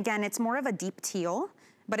green, and again, it's more of a deep teal,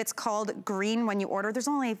 but it's called green when you order. There's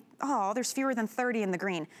only, there's fewer than 30 in the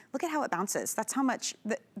green. Look at how it bounces. That's how much,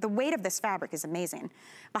 the weight of this fabric is amazing.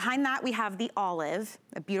 Behind that, we have the olive,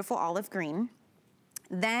 a beautiful olive green.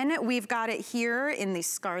 Then we've got it here in the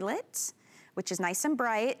scarlet, which is nice and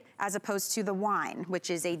bright, as opposed to the wine, which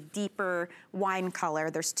is a deeper wine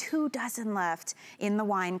color. There's 24 left in the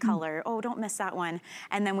wine color. Oh, don't miss that one.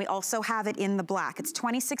 And then we also have it in the black. It's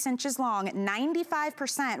 26 inches long,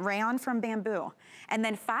 95% rayon from bamboo, and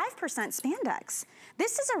then 5% spandex.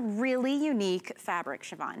 This is a really unique fabric,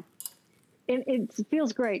 Siobhan. It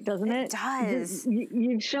feels great, doesn't it? It does.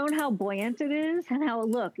 You've shown how buoyant it is and how,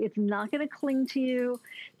 look, it's not going to cling to you.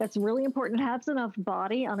 That's really important. It has enough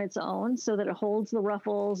body on its own so that it holds the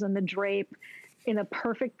ruffles and the drape in a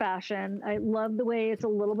perfect fashion. I love the way it's a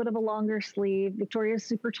little bit of a longer sleeve. Victoria's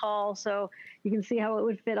super tall, so you can see how it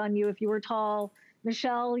would fit on you if you were tall.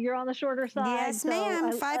 Michelle, you're on the shorter side. Yes,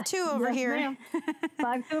 ma'am. 5'2" over here.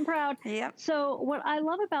 5'2" and proud. Yep. So what I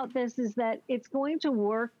love about this is that it's going to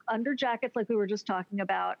work under jackets like we were just talking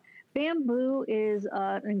about. Bamboo is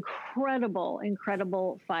an incredible,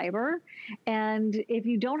 incredible fiber. And if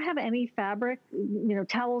you don't have any fabric,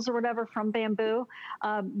 towels or whatever from bamboo,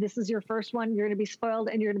 this is your first one. You're going to be spoiled,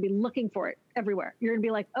 and you're going to be looking for it everywhere. You're going to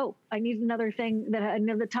be like, oh, I need another thing that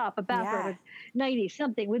another top, a bathrobe, a nightie,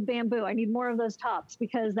 something with bamboo. I need more of those tops,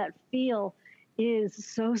 because that feel is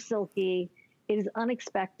so silky. It is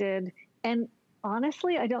unexpected. And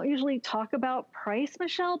honestly, I don't usually talk about price,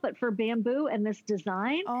 Michelle, but for bamboo and this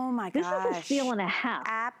design, oh my gosh, this is a steal and a half.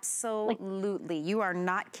 Absolutely. You are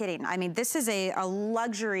not kidding. I mean, this is a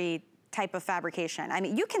luxury type of fabrication. I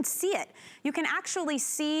mean, you can see it. You can actually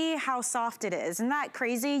see how soft it is. Isn't that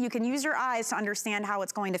crazy? You can use your eyes to understand how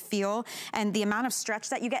it's going to feel and the amount of stretch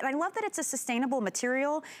that you get. And I love that it's a sustainable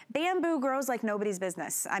material. Bamboo grows like nobody's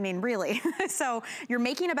business. I mean, really. So you're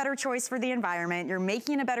making a better choice for the environment. You're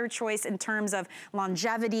making a better choice in terms of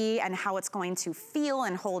longevity and how it's going to feel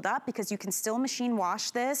and hold up, because you can still machine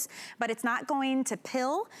wash this, but it's not going to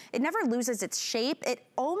pill. It never loses its shape. It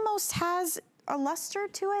almost has a luster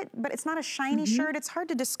to it, but it's not a shiny shirt. It's hard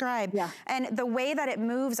to describe. Yeah. And the way that it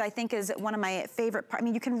moves, I think, is one of my favorite parts. I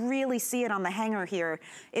mean, you can really see it on the hanger here.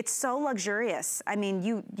 It's so luxurious. I mean,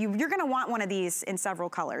 you're gonna want one of these in several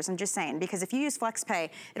colors, I'm just saying, because if you use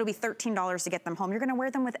FlexPay, it'll be $13 to get them home. You're gonna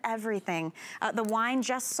wear them with everything. The wine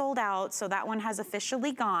just sold out, so that one has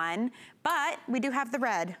officially gone, but we do have the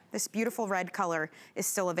red. This beautiful red color is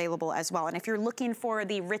still available as well. And if you're looking for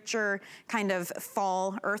the richer kind of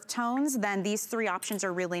fall earth tones, then these three options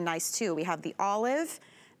are really nice too. We have the olive,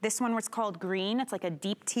 This one was called green. It's like a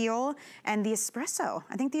deep teal. And the espresso.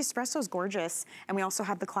 I think the espresso is gorgeous. And we also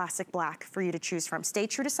have the classic black for you to choose from. Stay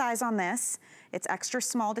true to size on this. It's extra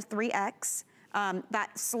small to 3X.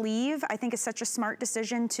 That sleeve, I think, is such a smart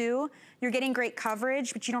decision too. You're getting great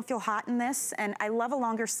coverage, but you don't feel hot in this. And I love a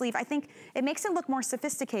longer sleeve. I think it makes it look more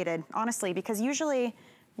sophisticated, honestly, because usually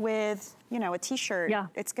with, you know, a t-shirt,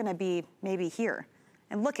 it's gonna be maybe here.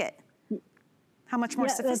 And look at how much more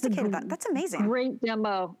sophisticated that's amazing. Great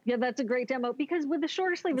demo. Yeah, that's a great demo because with the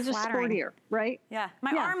shorter sleeve, it's just sportier, right? Yeah,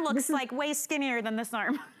 my arm looks like way skinnier than this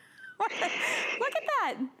arm. Look at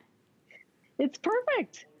that. It's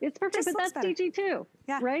perfect. It's perfect, but that's DG2,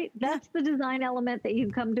 right? That's the design element that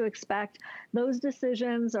you've come to expect. Those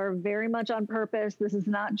decisions are very much on purpose. This is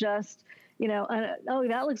not just, you know, oh,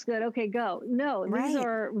 that looks good. Okay, go. No, these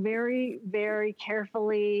are very, very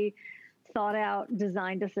carefully thought out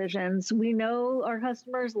design decisions. We know our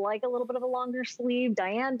customers like a little bit of a longer sleeve.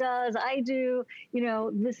 Diane does, I do. You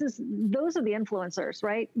know, those are the influencers,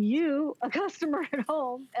 right? You, a customer at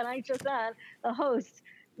home, and HSN, a host,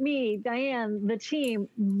 me, Diane, the team,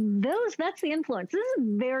 that's the influence. This is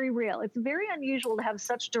very real. It's very unusual to have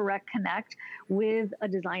such direct connect with a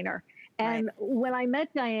designer. And when I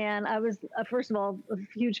met Diane, I was, first of all, a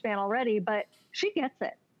huge fan already, but she gets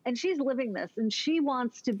it. And she's living this, and she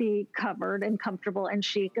wants to be covered and comfortable and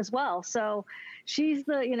chic as well. So she's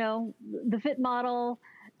the, you know, the fit model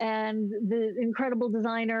and the incredible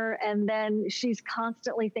designer. And then she's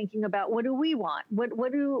constantly thinking about, what do we want?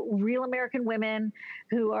 What do real American women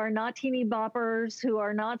who are not teeny boppers, who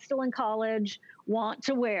are not still in college, want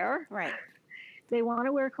to wear? Right. They want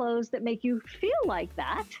to wear clothes that make you feel like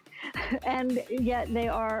that, and yet they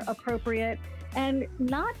are appropriate and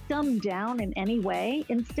not dumbed down in any way.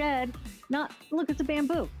 Instead, look, it's a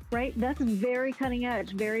bamboo, right? That's very cutting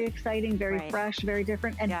edge, very exciting, very fresh, very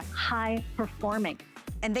different, and high performing.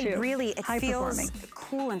 And they really, it feels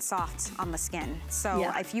cool and soft on the skin.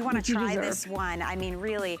 So if you want to try this one, I mean,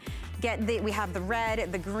 really, we have the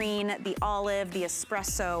red, the green, the olive, the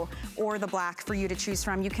espresso, or the black for you to choose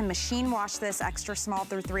from. You can machine wash this extra small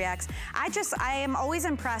through 3X. I am always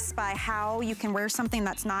impressed by how you can wear something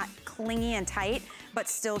that's not clingy and tight, but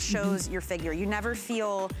still shows your figure. You never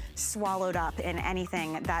feel swallowed up in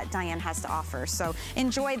anything that Diane has to offer. So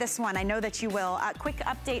enjoy this one. I know that you will. Quick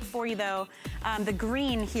update for you though. The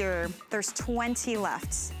green here, there's 20 left.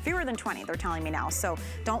 Fewer than 20, they're telling me now. So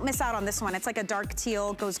don't miss out on this one. It's like a dark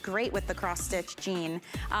teal, goes great with the cross-stitch jean.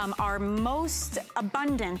 Our most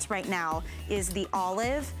abundant right now is the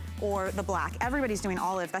olive or the black. Everybody's doing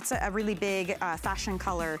olive. That's a really big fashion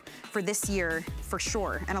color for this year, for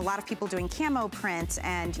sure. And a lot of people doing camo print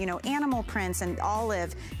and, you know, animal prints, and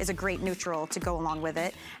olive is a great neutral to go along with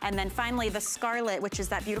it. And then finally the scarlet, which is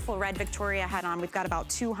that beautiful red Victoria had on. We've got about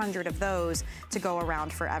 200 of those to go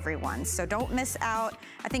around for everyone. So don't miss out.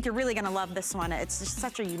 I think you're really gonna love this one. It's just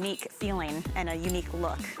such a unique feeling and a unique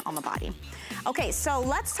look on the body. Okay, so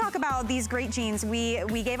let's talk about these great jeans.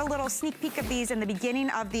 We gave a little sneak peek of these in the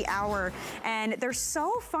beginning of the hour, and they're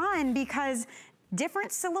so fun because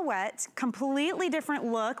different silhouette, completely different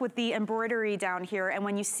look with the embroidery down here. And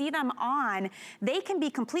when you see them on, they can be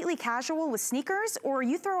completely casual with sneakers, or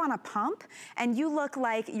you throw on a pump and you look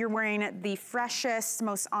like you're wearing the freshest,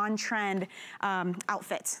 most on-trend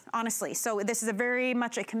outfit, honestly. So this is very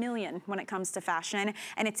much a chameleon when it comes to fashion,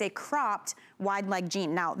 and it's a cropped wide leg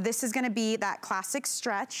jean. Now, this is gonna be that classic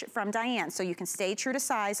stretch from Diane, so you can stay true to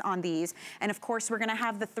size on these. And of course, we're gonna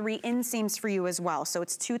have the 3 inseams for you as well. So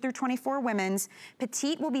it's 2 through 24 women's.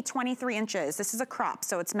 Petite will be 23 inches. This is a crop,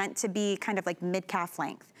 so it's meant to be kind of like mid-calf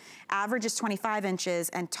length. Average is 25 inches,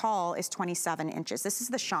 and tall is 27 inches. This is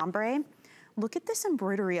the chambray. Look at this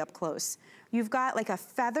embroidery up close. You've got like a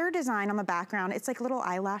feather design on the background. It's like little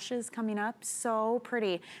eyelashes coming up, so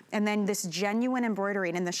pretty. And then this genuine embroidery.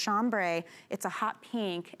 And in the chambray, it's a hot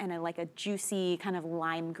pink and like a juicy kind of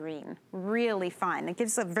lime green. Really fun. It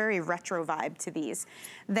gives a very retro vibe to these.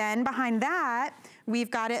 Then behind that,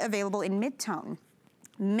 we've got it available in mid-tone.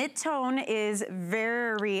 Mid-tone is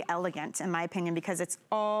very elegant in my opinion because it's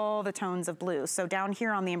all the tones of blue. So down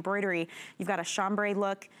here on the embroidery, you've got a chambray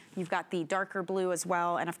look, you've got the darker blue as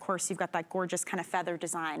well, and of course you've got that gorgeous kind of feather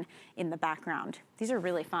design in the background. These are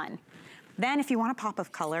really fun. Then if you want a pop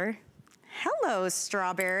of color, hello,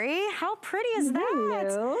 strawberry. How pretty is that?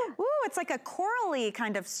 Hello. Ooh, it's like a corally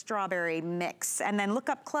kind of strawberry mix. And then look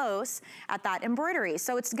up close at that embroidery.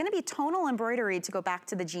 So it's gonna be tonal embroidery to go back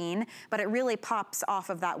to the jean, but it really pops off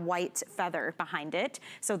of that white feather behind it.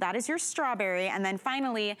 So that is your strawberry. And then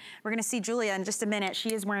finally, we're gonna see Julia in just a minute.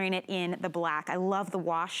 She is wearing it in the black. I love the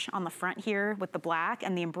wash on the front here with the black,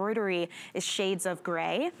 and the embroidery is shades of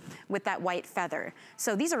gray with that white feather.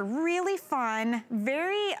 So these are really fun,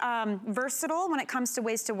 very versatile when it comes to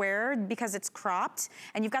ways to wear because it's cropped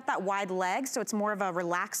and you've got that wide leg, so it's more of a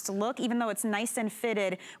relaxed look, even though it's nice and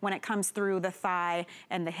fitted when it comes through the thigh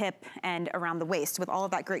and the hip and around the waist. With all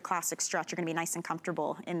of that great classic stretch, you're gonna be nice and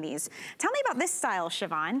comfortable in these. Tell me about this style,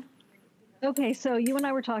 Siobhan. Okay, so you and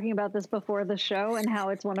I were talking about this before the show and how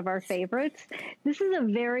it's one of our favorites. This is a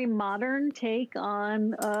very modern take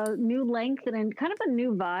on a new length and kind of a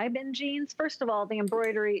new vibe in jeans. First of all, the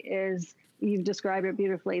embroidery is, you've described it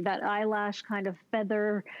beautifully, that eyelash kind of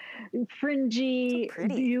feather, fringy, so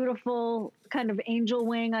beautiful kind of angel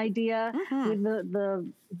wing idea with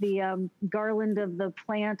the garland of the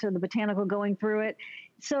plant or the botanical going through it.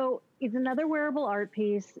 So it's another wearable art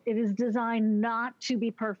piece. It is designed not to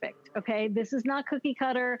be perfect, okay? This is not cookie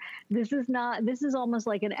cutter. This is almost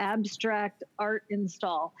like an abstract art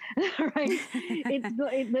install, right?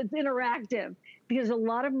 It's interactive because a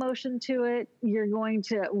lot of motion to it. You're going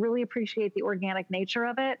to really appreciate the organic nature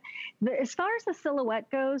of it. As far as the silhouette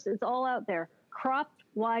goes, it's all out there. Cropped,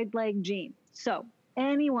 wide leg jean. So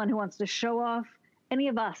anyone who wants to show off, any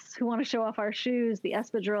of us who want to show off our shoes, the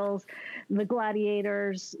espadrilles, the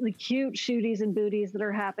gladiators, the cute shooties and booties that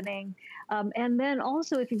are happening. And then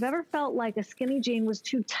also, if you've ever felt like a skinny jean was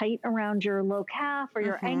too tight around your low calf or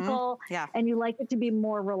your ankle, and you like it to be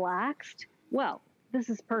more relaxed, well, this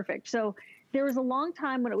is perfect. So there was a long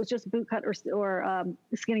time when it was just boot cut or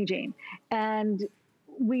skinny jean. And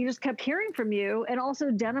we just kept hearing from you. And also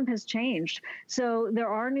denim has changed. So there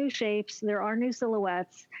are new shapes, there are new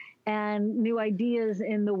silhouettes, and new ideas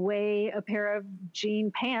in the way a pair of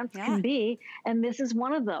jean pants can be. And this is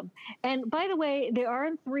one of them. And by the way, they are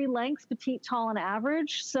in 3 lengths, petite, tall, and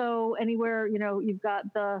average. So anywhere, you know, you've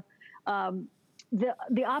got the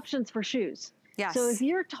options for shoes. Yes. So if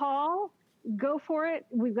you're tall, go for it.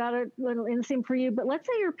 We've got a little inseam for you. But let's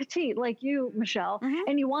say you're petite, like you, Michelle,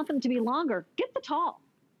 and you want them to be longer, get the tall.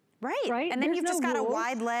 Right. And then you've just got a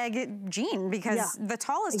wide leg jean because the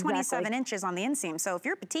tall is 27 inches on the inseam. So if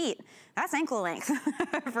you're petite, that's ankle length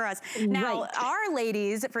for us. Now, our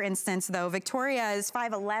ladies, for instance, though, Victoria is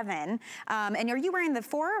 5'11", and are you wearing the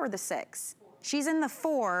 4 or the 6? She's in the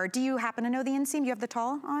 4. Do you happen to know the inseam? Do you have the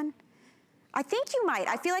tall on? I think you might.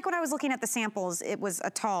 I feel like when I was looking at the samples, it was a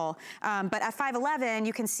tall. But at 5'11",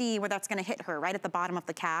 you can see where that's gonna hit her, right at the bottom of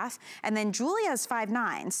the calf. And then Julia's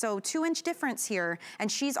 5'9", so 2-inch difference here.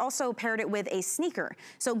 And she's also paired it with a sneaker.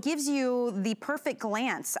 So it gives you the perfect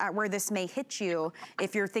glance at where this may hit you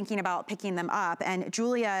if you're thinking about picking them up. And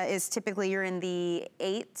Julia is typically, you're in the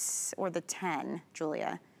 8 or the 10,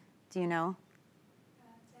 Julia? Do you know?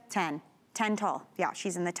 10. 10 tall, yeah,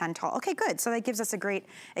 she's in the 10 tall. Okay, good, so that gives us a great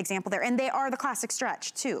example there. And they are the classic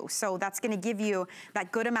stretch too, so that's gonna give you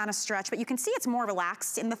that good amount of stretch, but you can see it's more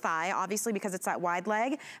relaxed in the thigh, obviously because it's that wide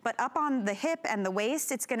leg, but up on the hip and the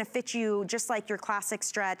waist, it's gonna fit you just like your classic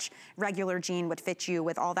stretch regular jean would fit you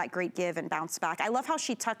with all that great give and bounce back. I love how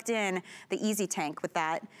she tucked in the easy tank with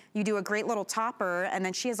that. You do a great little topper, and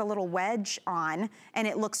then she has a little wedge on, and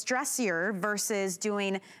it looks dressier versus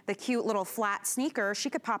doing the cute little flat sneaker. She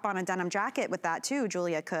could pop on a denim jacket with that too,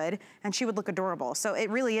 Julia could, and she would look adorable. So it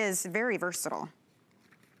really is very versatile.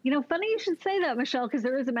 You know, funny you should say that, Michelle, because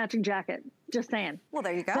there is a matching jacket. Just saying. Well,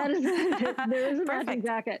 there you go. There is a matching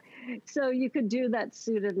jacket. So you could do that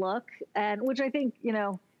suited look, and which I think, you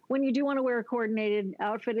know, when you do want to wear a coordinated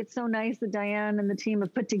outfit, it's so nice that Diane and the team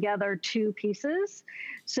have put together 2 pieces.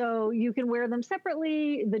 So you can wear them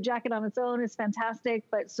separately. The jacket on its own is fantastic,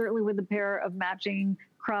 but certainly with a pair of matching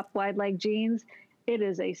crop wide leg jeans, it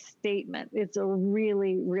is a statement. It's a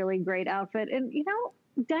really, really great outfit. And, you know,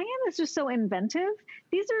 Diane is just so inventive.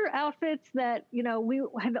 These are outfits that, you know, we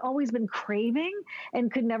have always been craving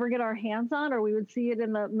and could never get our hands on, or we would see it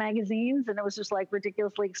in the magazines and it was just like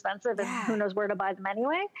ridiculously expensive and who knows where to buy them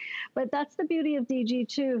anyway. But that's the beauty of DG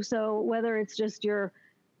too. So whether it's just your,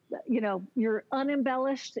 you know, your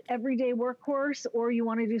unembellished everyday workhorse, or you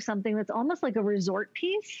want to do something that's almost like a resort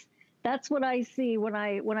piece, that's what I see when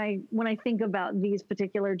I think about these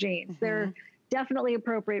particular jeans. They're definitely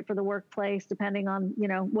appropriate for the workplace, depending on, you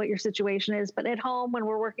know, what your situation is. But at home, when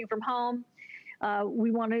we're working from home, we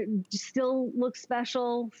want to still look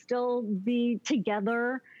special, still be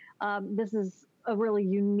together. This is a really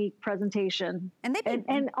unique presentation.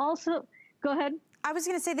 And also, go ahead. I was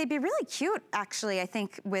gonna say they'd be really cute, actually, I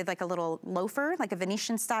think, with like a little loafer, like a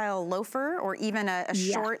Venetian style loafer, or even a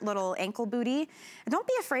short little ankle booty. And don't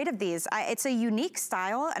be afraid of these. It's a unique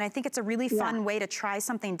style, and I think it's a really fun way to try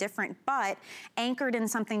something different, but anchored in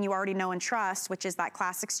something you already know and trust, which is that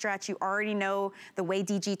classic stretch. You already know the way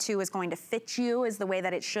DG2 is going to fit you is the way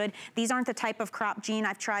that it should. These aren't the type of crop jean.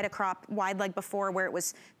 I've tried a crop wide leg before where it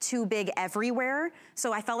was too big everywhere,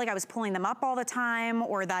 so I felt like I was pulling them up all the time,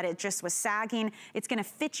 or that it just was sagging. It's gonna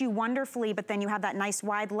fit you wonderfully, but then you have that nice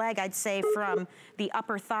wide leg, I'd say, from the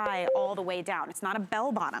upper thigh all the way down. It's not a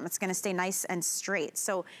bell bottom. It's gonna stay nice and straight.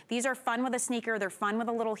 So these are fun with a sneaker. They're fun with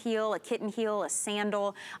a little heel, a kitten heel, a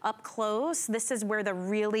sandal. Up close, this is where the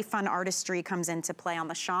really fun artistry comes into play. On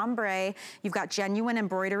the chambray, you've got genuine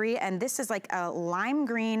embroidery, and this is like a lime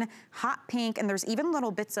green, hot pink, and there's even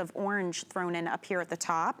little bits of orange thrown in up here at the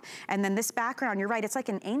top. And then this background, you're right, it's like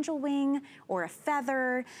an angel wing or a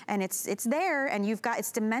feather, and it's there, and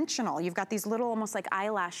it's dimensional. You've got these little almost like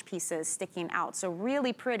eyelash pieces sticking out. So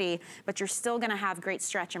really pretty, but you're still gonna have great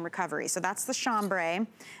stretch and recovery. So that's the chambray.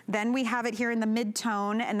 Then we have it here in the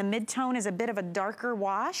mid-tone, and the mid-tone is a bit of a darker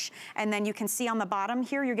wash. And then you can see on the bottom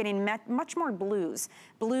here, you're getting much more blues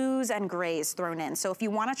and grays thrown in. So if you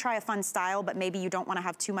wanna try a fun style, but maybe you don't wanna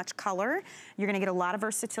have too much color, you're gonna get a lot of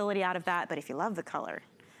versatility out of that. But if you love the color,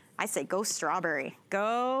 I say go strawberry.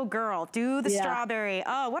 Go girl, do the strawberry.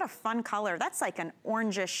 Oh, what a fun color. That's like an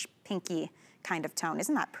orangish pinky kind of tone.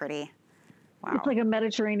 Isn't that pretty? Wow. It's like a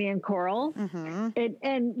Mediterranean coral.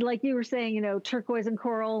 And like you were saying, you know, turquoise and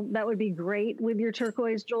coral, that would be great with your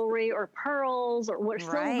turquoise jewelry, or pearls, or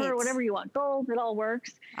silver, whatever you want. Gold, it all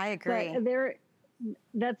works. I agree. But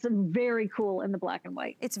that's very cool in the black and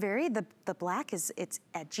white. It's very, the black it's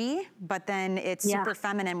edgy, but then it's super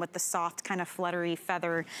feminine with the soft kind of fluttery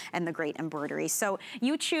feather and the great embroidery. So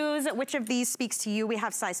you choose which of these speaks to you. We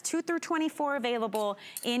have size 2 through 24 available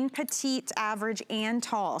in petite, average, and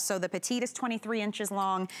tall. So the petite is 23 inches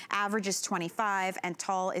long, average is 25, and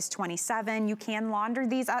tall is 27. You can launder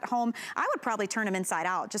these at home. I would probably turn them inside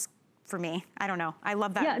out, just for me. I don't know. I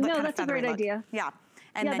love that. Yeah, no, that's a great idea. Yeah.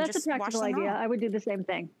 And yeah, then that's just a practical idea. I would do the same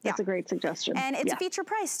thing. That's a great suggestion. And it's feature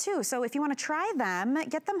price too. So if you want to try them,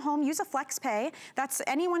 get them home, use a flex pay. That's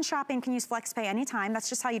anyone shopping can use flex pay anytime. That's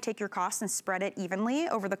just how you take your costs and spread it evenly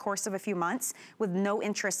over the course of a few months with no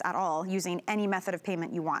interest at all, using any method of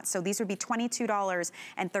payment you want. So these would be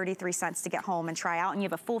 $22.33 to get home and try out, and you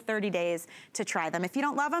have a full 30 days to try them. If you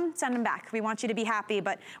don't love them, send them back. We want you to be happy,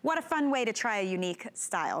 but what a fun way to try a unique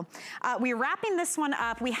style. We're wrapping this one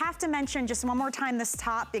up. We have to mention just one more time this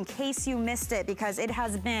top in case you missed it, because it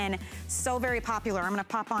has been so very popular. I'm gonna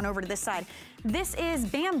pop on over to this side. This is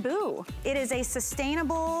bamboo. It is a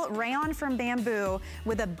sustainable rayon from bamboo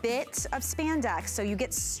with a bit of spandex. So you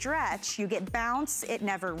get stretch, you get bounce, it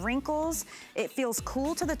never wrinkles, it feels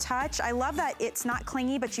cool to the touch. I love that it's not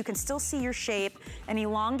clingy, but you can still see your shape. An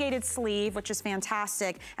elongated sleeve, which is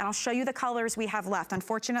fantastic. And I'll show you the colors we have left.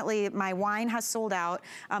 Unfortunately, my wine has sold out,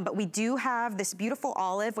 but we do have this beautiful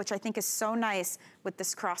olive, which I think is so nice with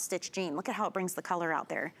this cross-stitch jean. Look at how it brings the color out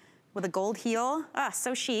there. With a gold heel,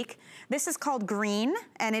 so chic. This is called green,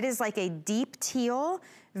 and it is like a deep teal,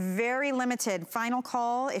 very limited. Final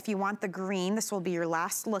call if you want the green. This will be your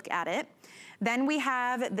last look at it. Then we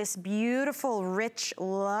have this beautiful, rich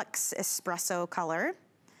luxe espresso color.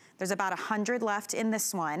 There's about 100 left in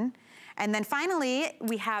this one. And then finally,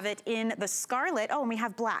 we have it in the scarlet. Oh, and we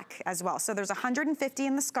have black as well. So there's 150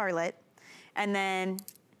 in the scarlet, and then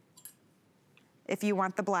if you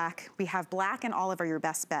want the black, we have black and olive are your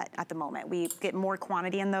best bet at the moment. We get more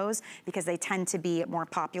quantity in those because they tend to be more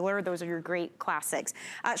popular. Those are your great classics.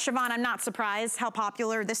 Siobhan, I'm not surprised how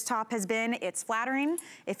popular this top has been. It's flattering,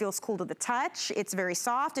 it feels cool to the touch, it's very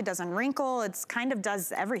soft, it doesn't wrinkle, it's kind of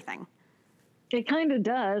does everything. It kind of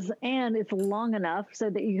does, and it's long enough so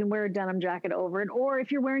that you can wear a denim jacket over it, or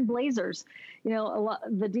if you're wearing blazers, you know,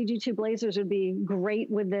 the DG2 blazers would be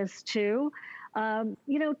great with this too. You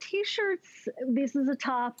know, t-shirts, this is a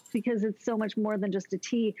top because it's so much more than just a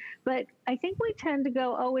tee, but I think we tend to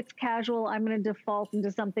go, oh, it's casual, I'm going to default into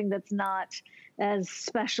something that's not as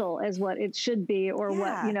special as what it should be, or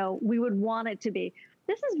what, you know, we would want it to be.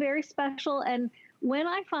 This is very special, and when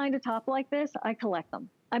I find a top like this, I collect them.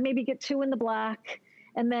 I maybe get 2 in the black,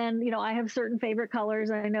 and then, you know, I have certain favorite colors,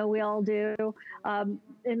 I know we all do,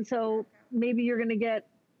 and so maybe you're going to get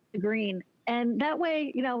the green. And that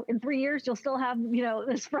way, you know, in 3 years, you'll still have, you know,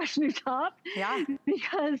 this fresh new top. Yeah.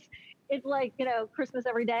 Because it's like, you know, Christmas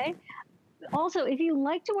every day. Also, if you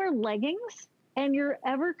like to wear leggings and you're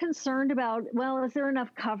ever concerned about, well, is there enough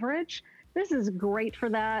coverage? This is great for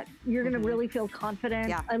that. You're going to really feel confident.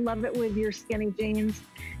 Yeah. I love it with your skinny jeans.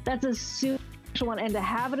 That's a super one, and to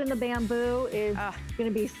have it in the bamboo is going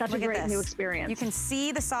to be such a great new experience. You can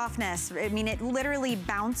see the softness. I mean, it literally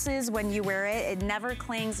bounces when you wear it. It never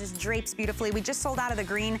clings, just drapes beautifully. We just sold out of the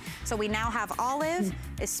green, so we now have olive,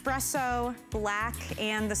 espresso, black,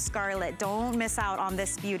 and the scarlet. Don't miss out on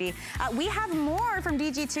this beauty. We have more from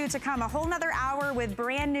DG2 to come, a whole nother hour with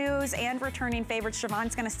brand news and returning favorites.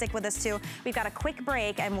 Siobhan's going to stick with us too. We've got a quick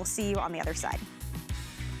break, and we'll see you on the other side.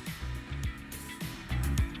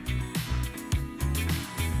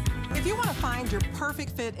 If you want to find your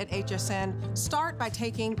perfect fit at HSN, start by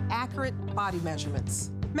taking accurate body measurements.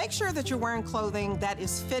 Make sure that you're wearing clothing that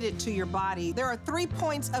is fitted to your body. There are 3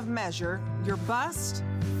 points of measure: your bust,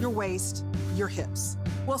 your waist, your hips.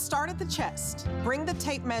 We'll start at the chest. Bring the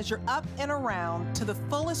tape measure up and around to the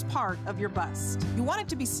fullest part of your bust. You want it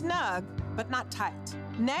to be snug, but not tight.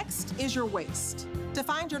 Next is your waist. To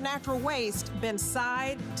find your natural waist, bend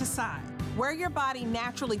side to side. Where your body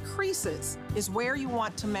naturally creases is where you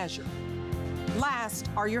want to measure. Last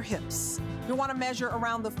are your hips. You'll want to measure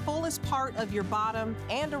around the fullest part of your bottom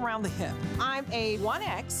and around the hip. I'm a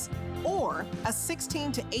 1X or a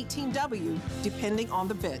 16 to 18W, depending on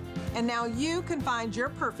the fit. And now you can find your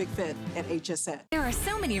perfect fit at HSN. There are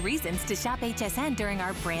so many reasons to shop HSN during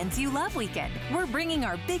our Brands You Love weekend. We're bringing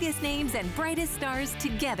our biggest names and brightest stars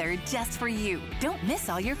together just for you. Don't miss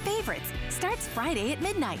all your favorites. Starts Friday at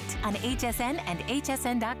midnight on HSN and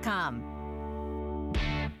hsn.com.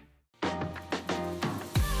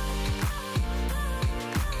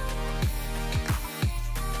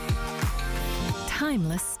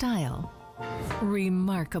 Timeless style,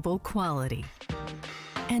 remarkable quality,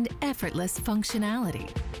 and effortless functionality.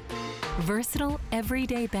 Versatile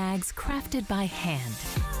everyday bags crafted by hand,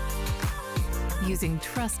 using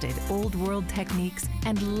trusted old world techniques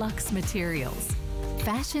and luxe materials.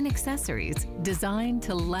 Fashion accessories designed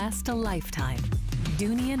to last a lifetime.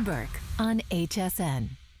 Dooney & Burke on HSN.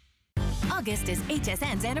 August is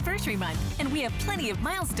HSN's anniversary month, and we have plenty of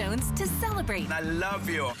milestones to celebrate. I love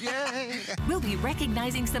you. Yay! We'll be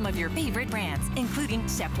recognizing some of your favorite brands, including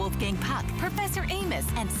Chef Wolfgang Puck, Professor Amos,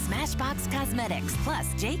 and Smashbox Cosmetics.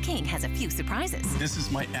 Plus, Jay King has a few surprises. This is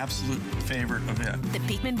my absolute favorite event. The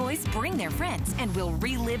Peakman Boys bring their friends, and we'll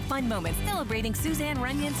relive fun moments celebrating Suzanne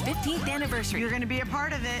Runyon's 15th anniversary. You're going to be a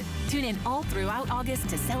part of it. Tune in all throughout August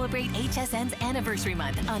to celebrate HSN's anniversary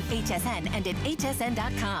month on HSN and at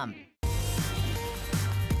hsn.com.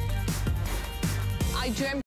 I dreamt